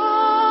 sing it.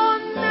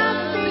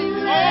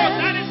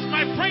 That is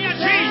my prayer,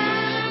 Jesus.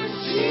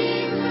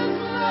 Jesus'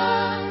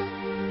 blood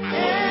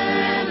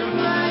and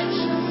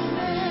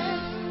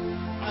righteousness.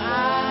 I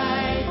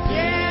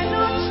dare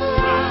not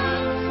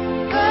trust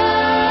the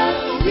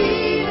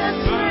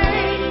sweetest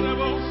rain,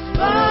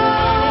 but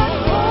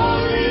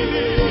only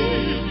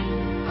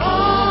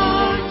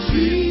on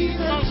Jesus.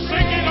 So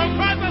sing it on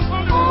Christ the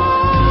Son.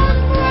 On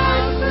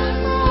Christ the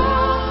Son.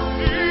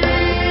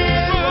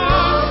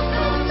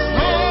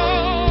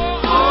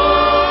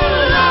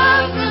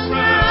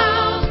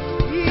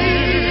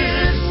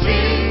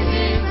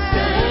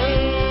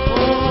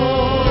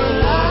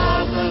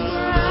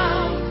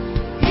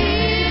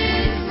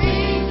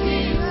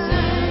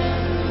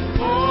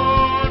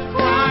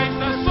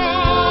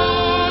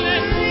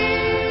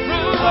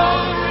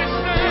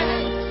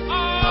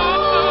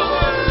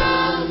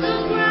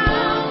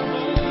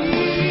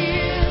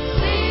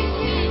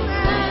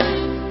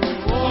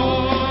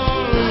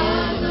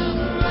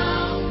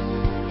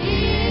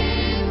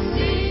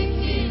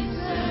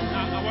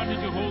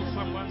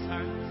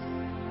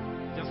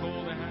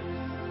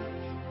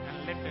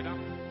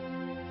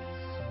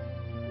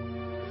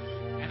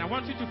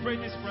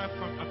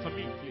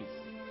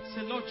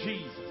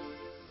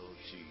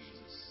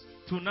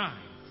 Tonight,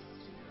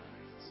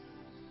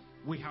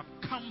 we have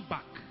come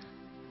back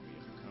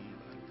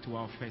to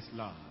our first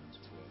love.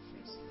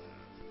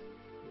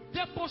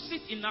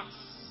 Deposit in us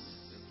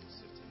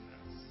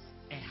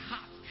a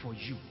heart for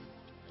you.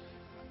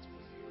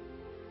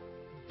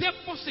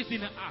 Deposit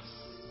in us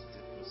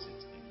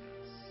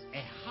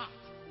a heart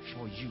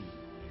for you.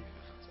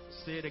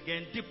 Say it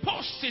again.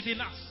 Deposit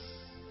in us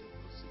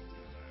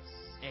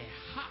a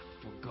heart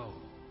for God.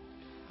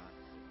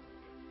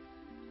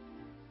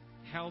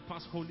 Help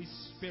us, Holy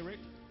Spirit,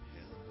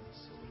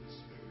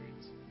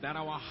 that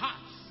our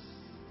hearts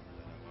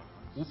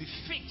will be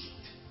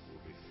fixed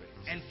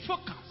and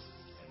focused,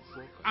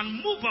 and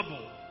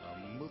unmovable,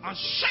 unmovable,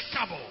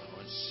 unshakable,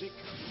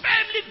 unshakable,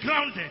 firmly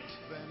grounded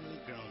firmly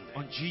grounded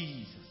on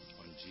Jesus.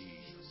 on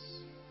Jesus.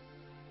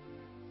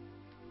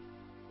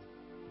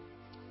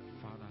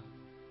 Father,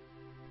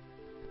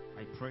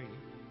 I pray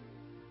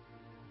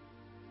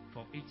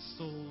for each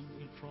soul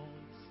in front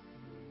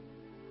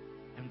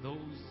and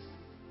those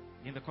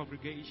in the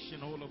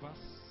congregation, all of us.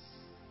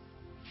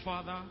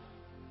 Father,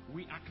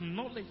 we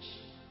acknowledge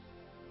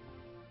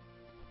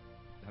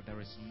that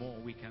there is more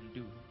we can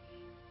do.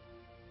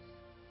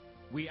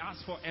 We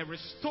ask for a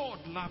restored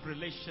love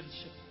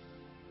relationship.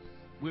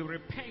 We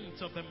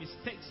repent of the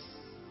mistakes.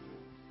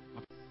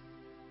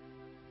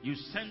 You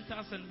sent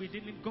us and we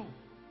didn't go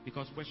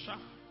because we're shy.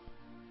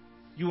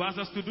 You asked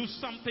us to do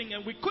something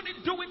and we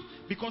couldn't do it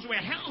because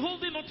we're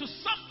holding on to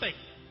something.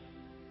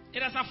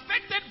 It has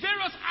affected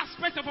various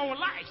aspects of our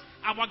lives.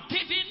 Our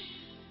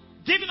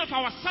giving of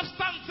our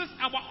substances,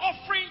 our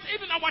offerings,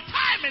 even our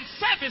time and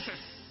services.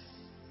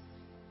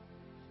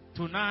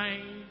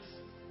 Tonight,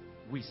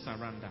 we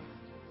surrender.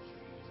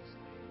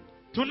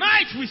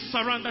 Tonight, we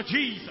surrender,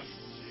 Jesus.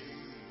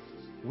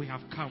 We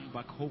have come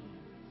back home.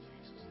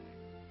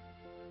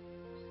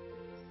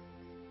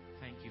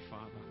 Thank you,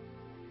 Father,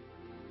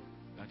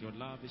 that your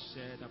love is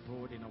shared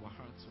abroad in our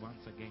hearts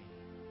once again.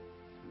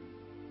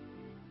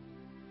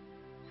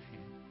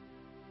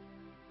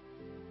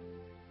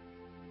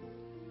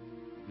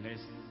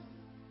 Blessing,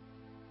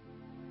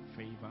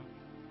 favor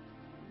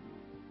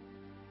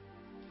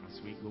as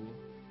we go.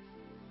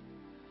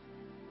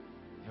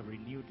 A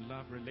renewed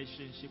love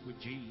relationship with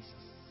Jesus.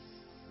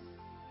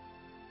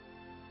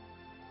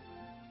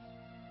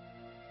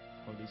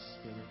 Holy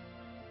Spirit,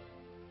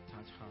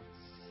 touch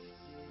hearts.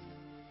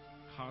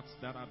 Hearts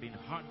that have been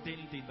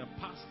hardened in the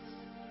past.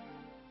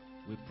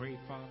 We pray,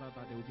 Father,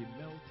 that they will be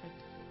melted.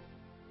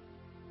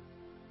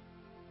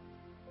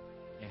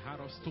 A heart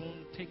of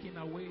stone taken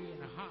away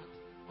and a heart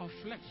of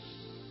flesh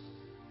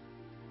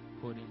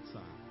put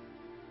inside.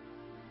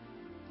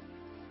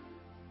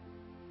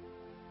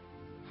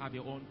 Have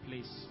your own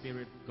place,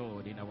 Spirit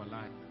God, in our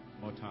life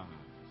more time.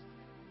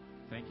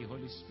 Thank you,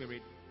 Holy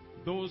Spirit.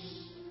 Those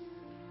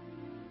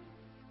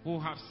who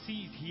have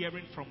ceased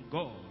hearing from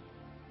God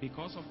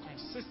because of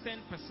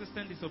consistent,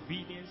 persistent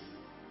disobedience,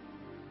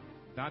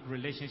 that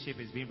relationship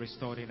is being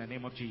restored in the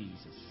name of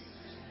Jesus.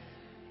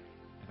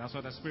 And that's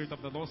what the Spirit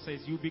of the Lord says.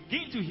 You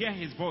begin to hear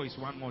His voice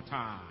one more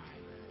time.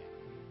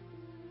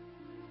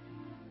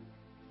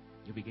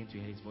 You begin to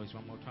hear His voice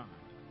one more time.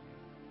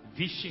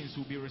 Visions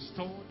will be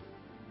restored.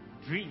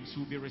 Dreams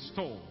will be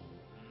restored.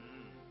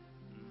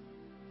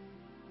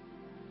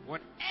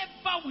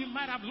 Whatever we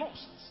might have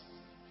lost,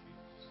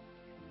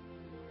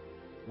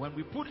 when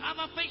we put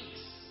other things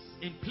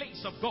in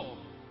place of God,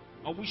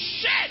 or we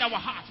shared our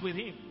hearts with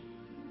Him,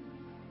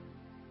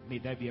 may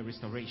there be a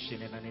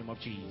restoration in the name of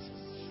Jesus.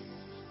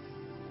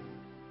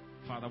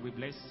 Father, we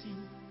bless you.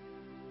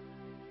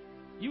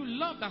 You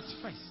loved us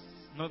first.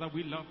 Not that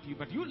we loved you,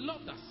 but you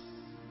loved us.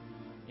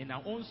 In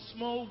our own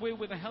small way,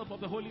 with the help of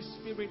the Holy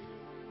Spirit,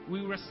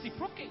 we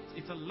reciprocate.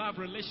 It's a love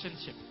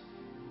relationship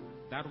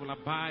that will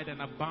abide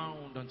and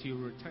abound until you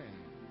return.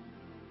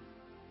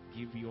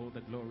 Give you all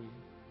the glory.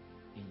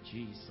 In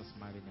Jesus'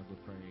 mighty name we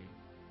pray.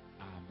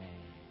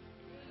 Amen.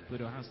 Put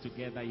your hands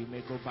together. You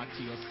may go back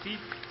to your seat.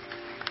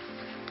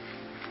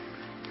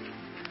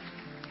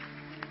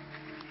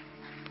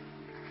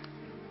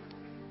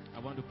 I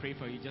want to pray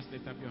for you. Just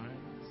lift up your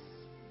hands.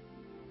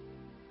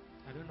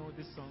 I don't know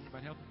this song,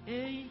 but help.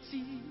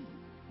 Enti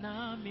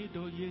na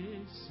mido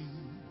Yesu.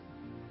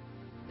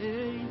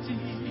 Enti.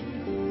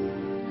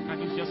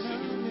 Can you just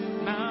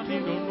sing? Na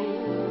mido no.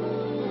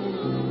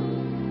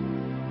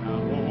 Na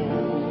ho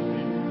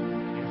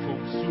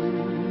infomsu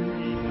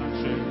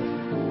inache.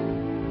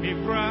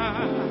 Mibra.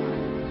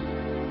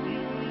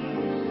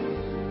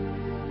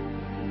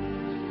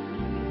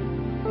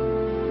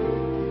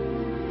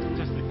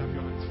 Just lift up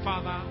your hands.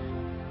 Father,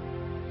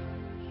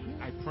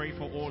 I pray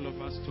for all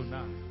of us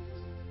tonight.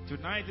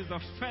 Tonight is the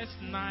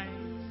first night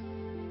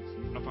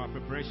of our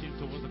preparation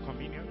towards the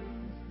communion.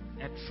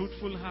 A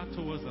truthful heart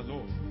towards the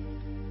Lord.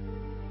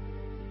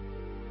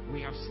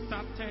 We have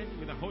started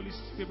with the Holy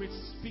Spirit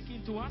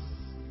speaking to us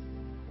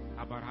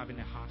about having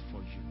a heart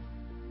for you.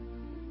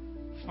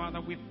 Father,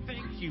 we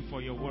thank you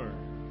for your word.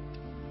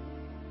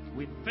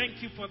 We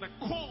thank you for the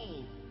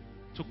call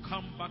to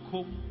come back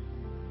home.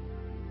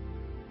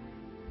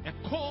 A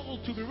call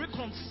to be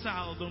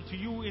reconciled unto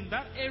you in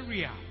that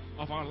area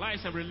of our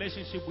lives and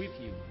relationship with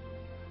you.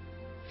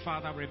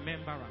 Father,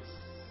 remember us.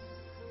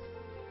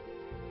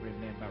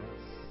 Remember us.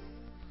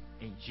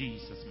 In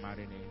Jesus'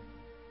 mighty name.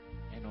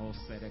 And all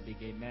said a big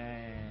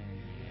amen.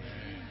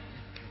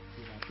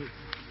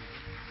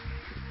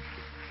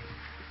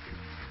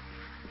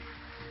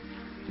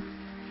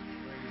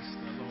 Praise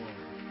the Lord.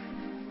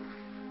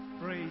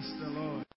 Praise the Lord.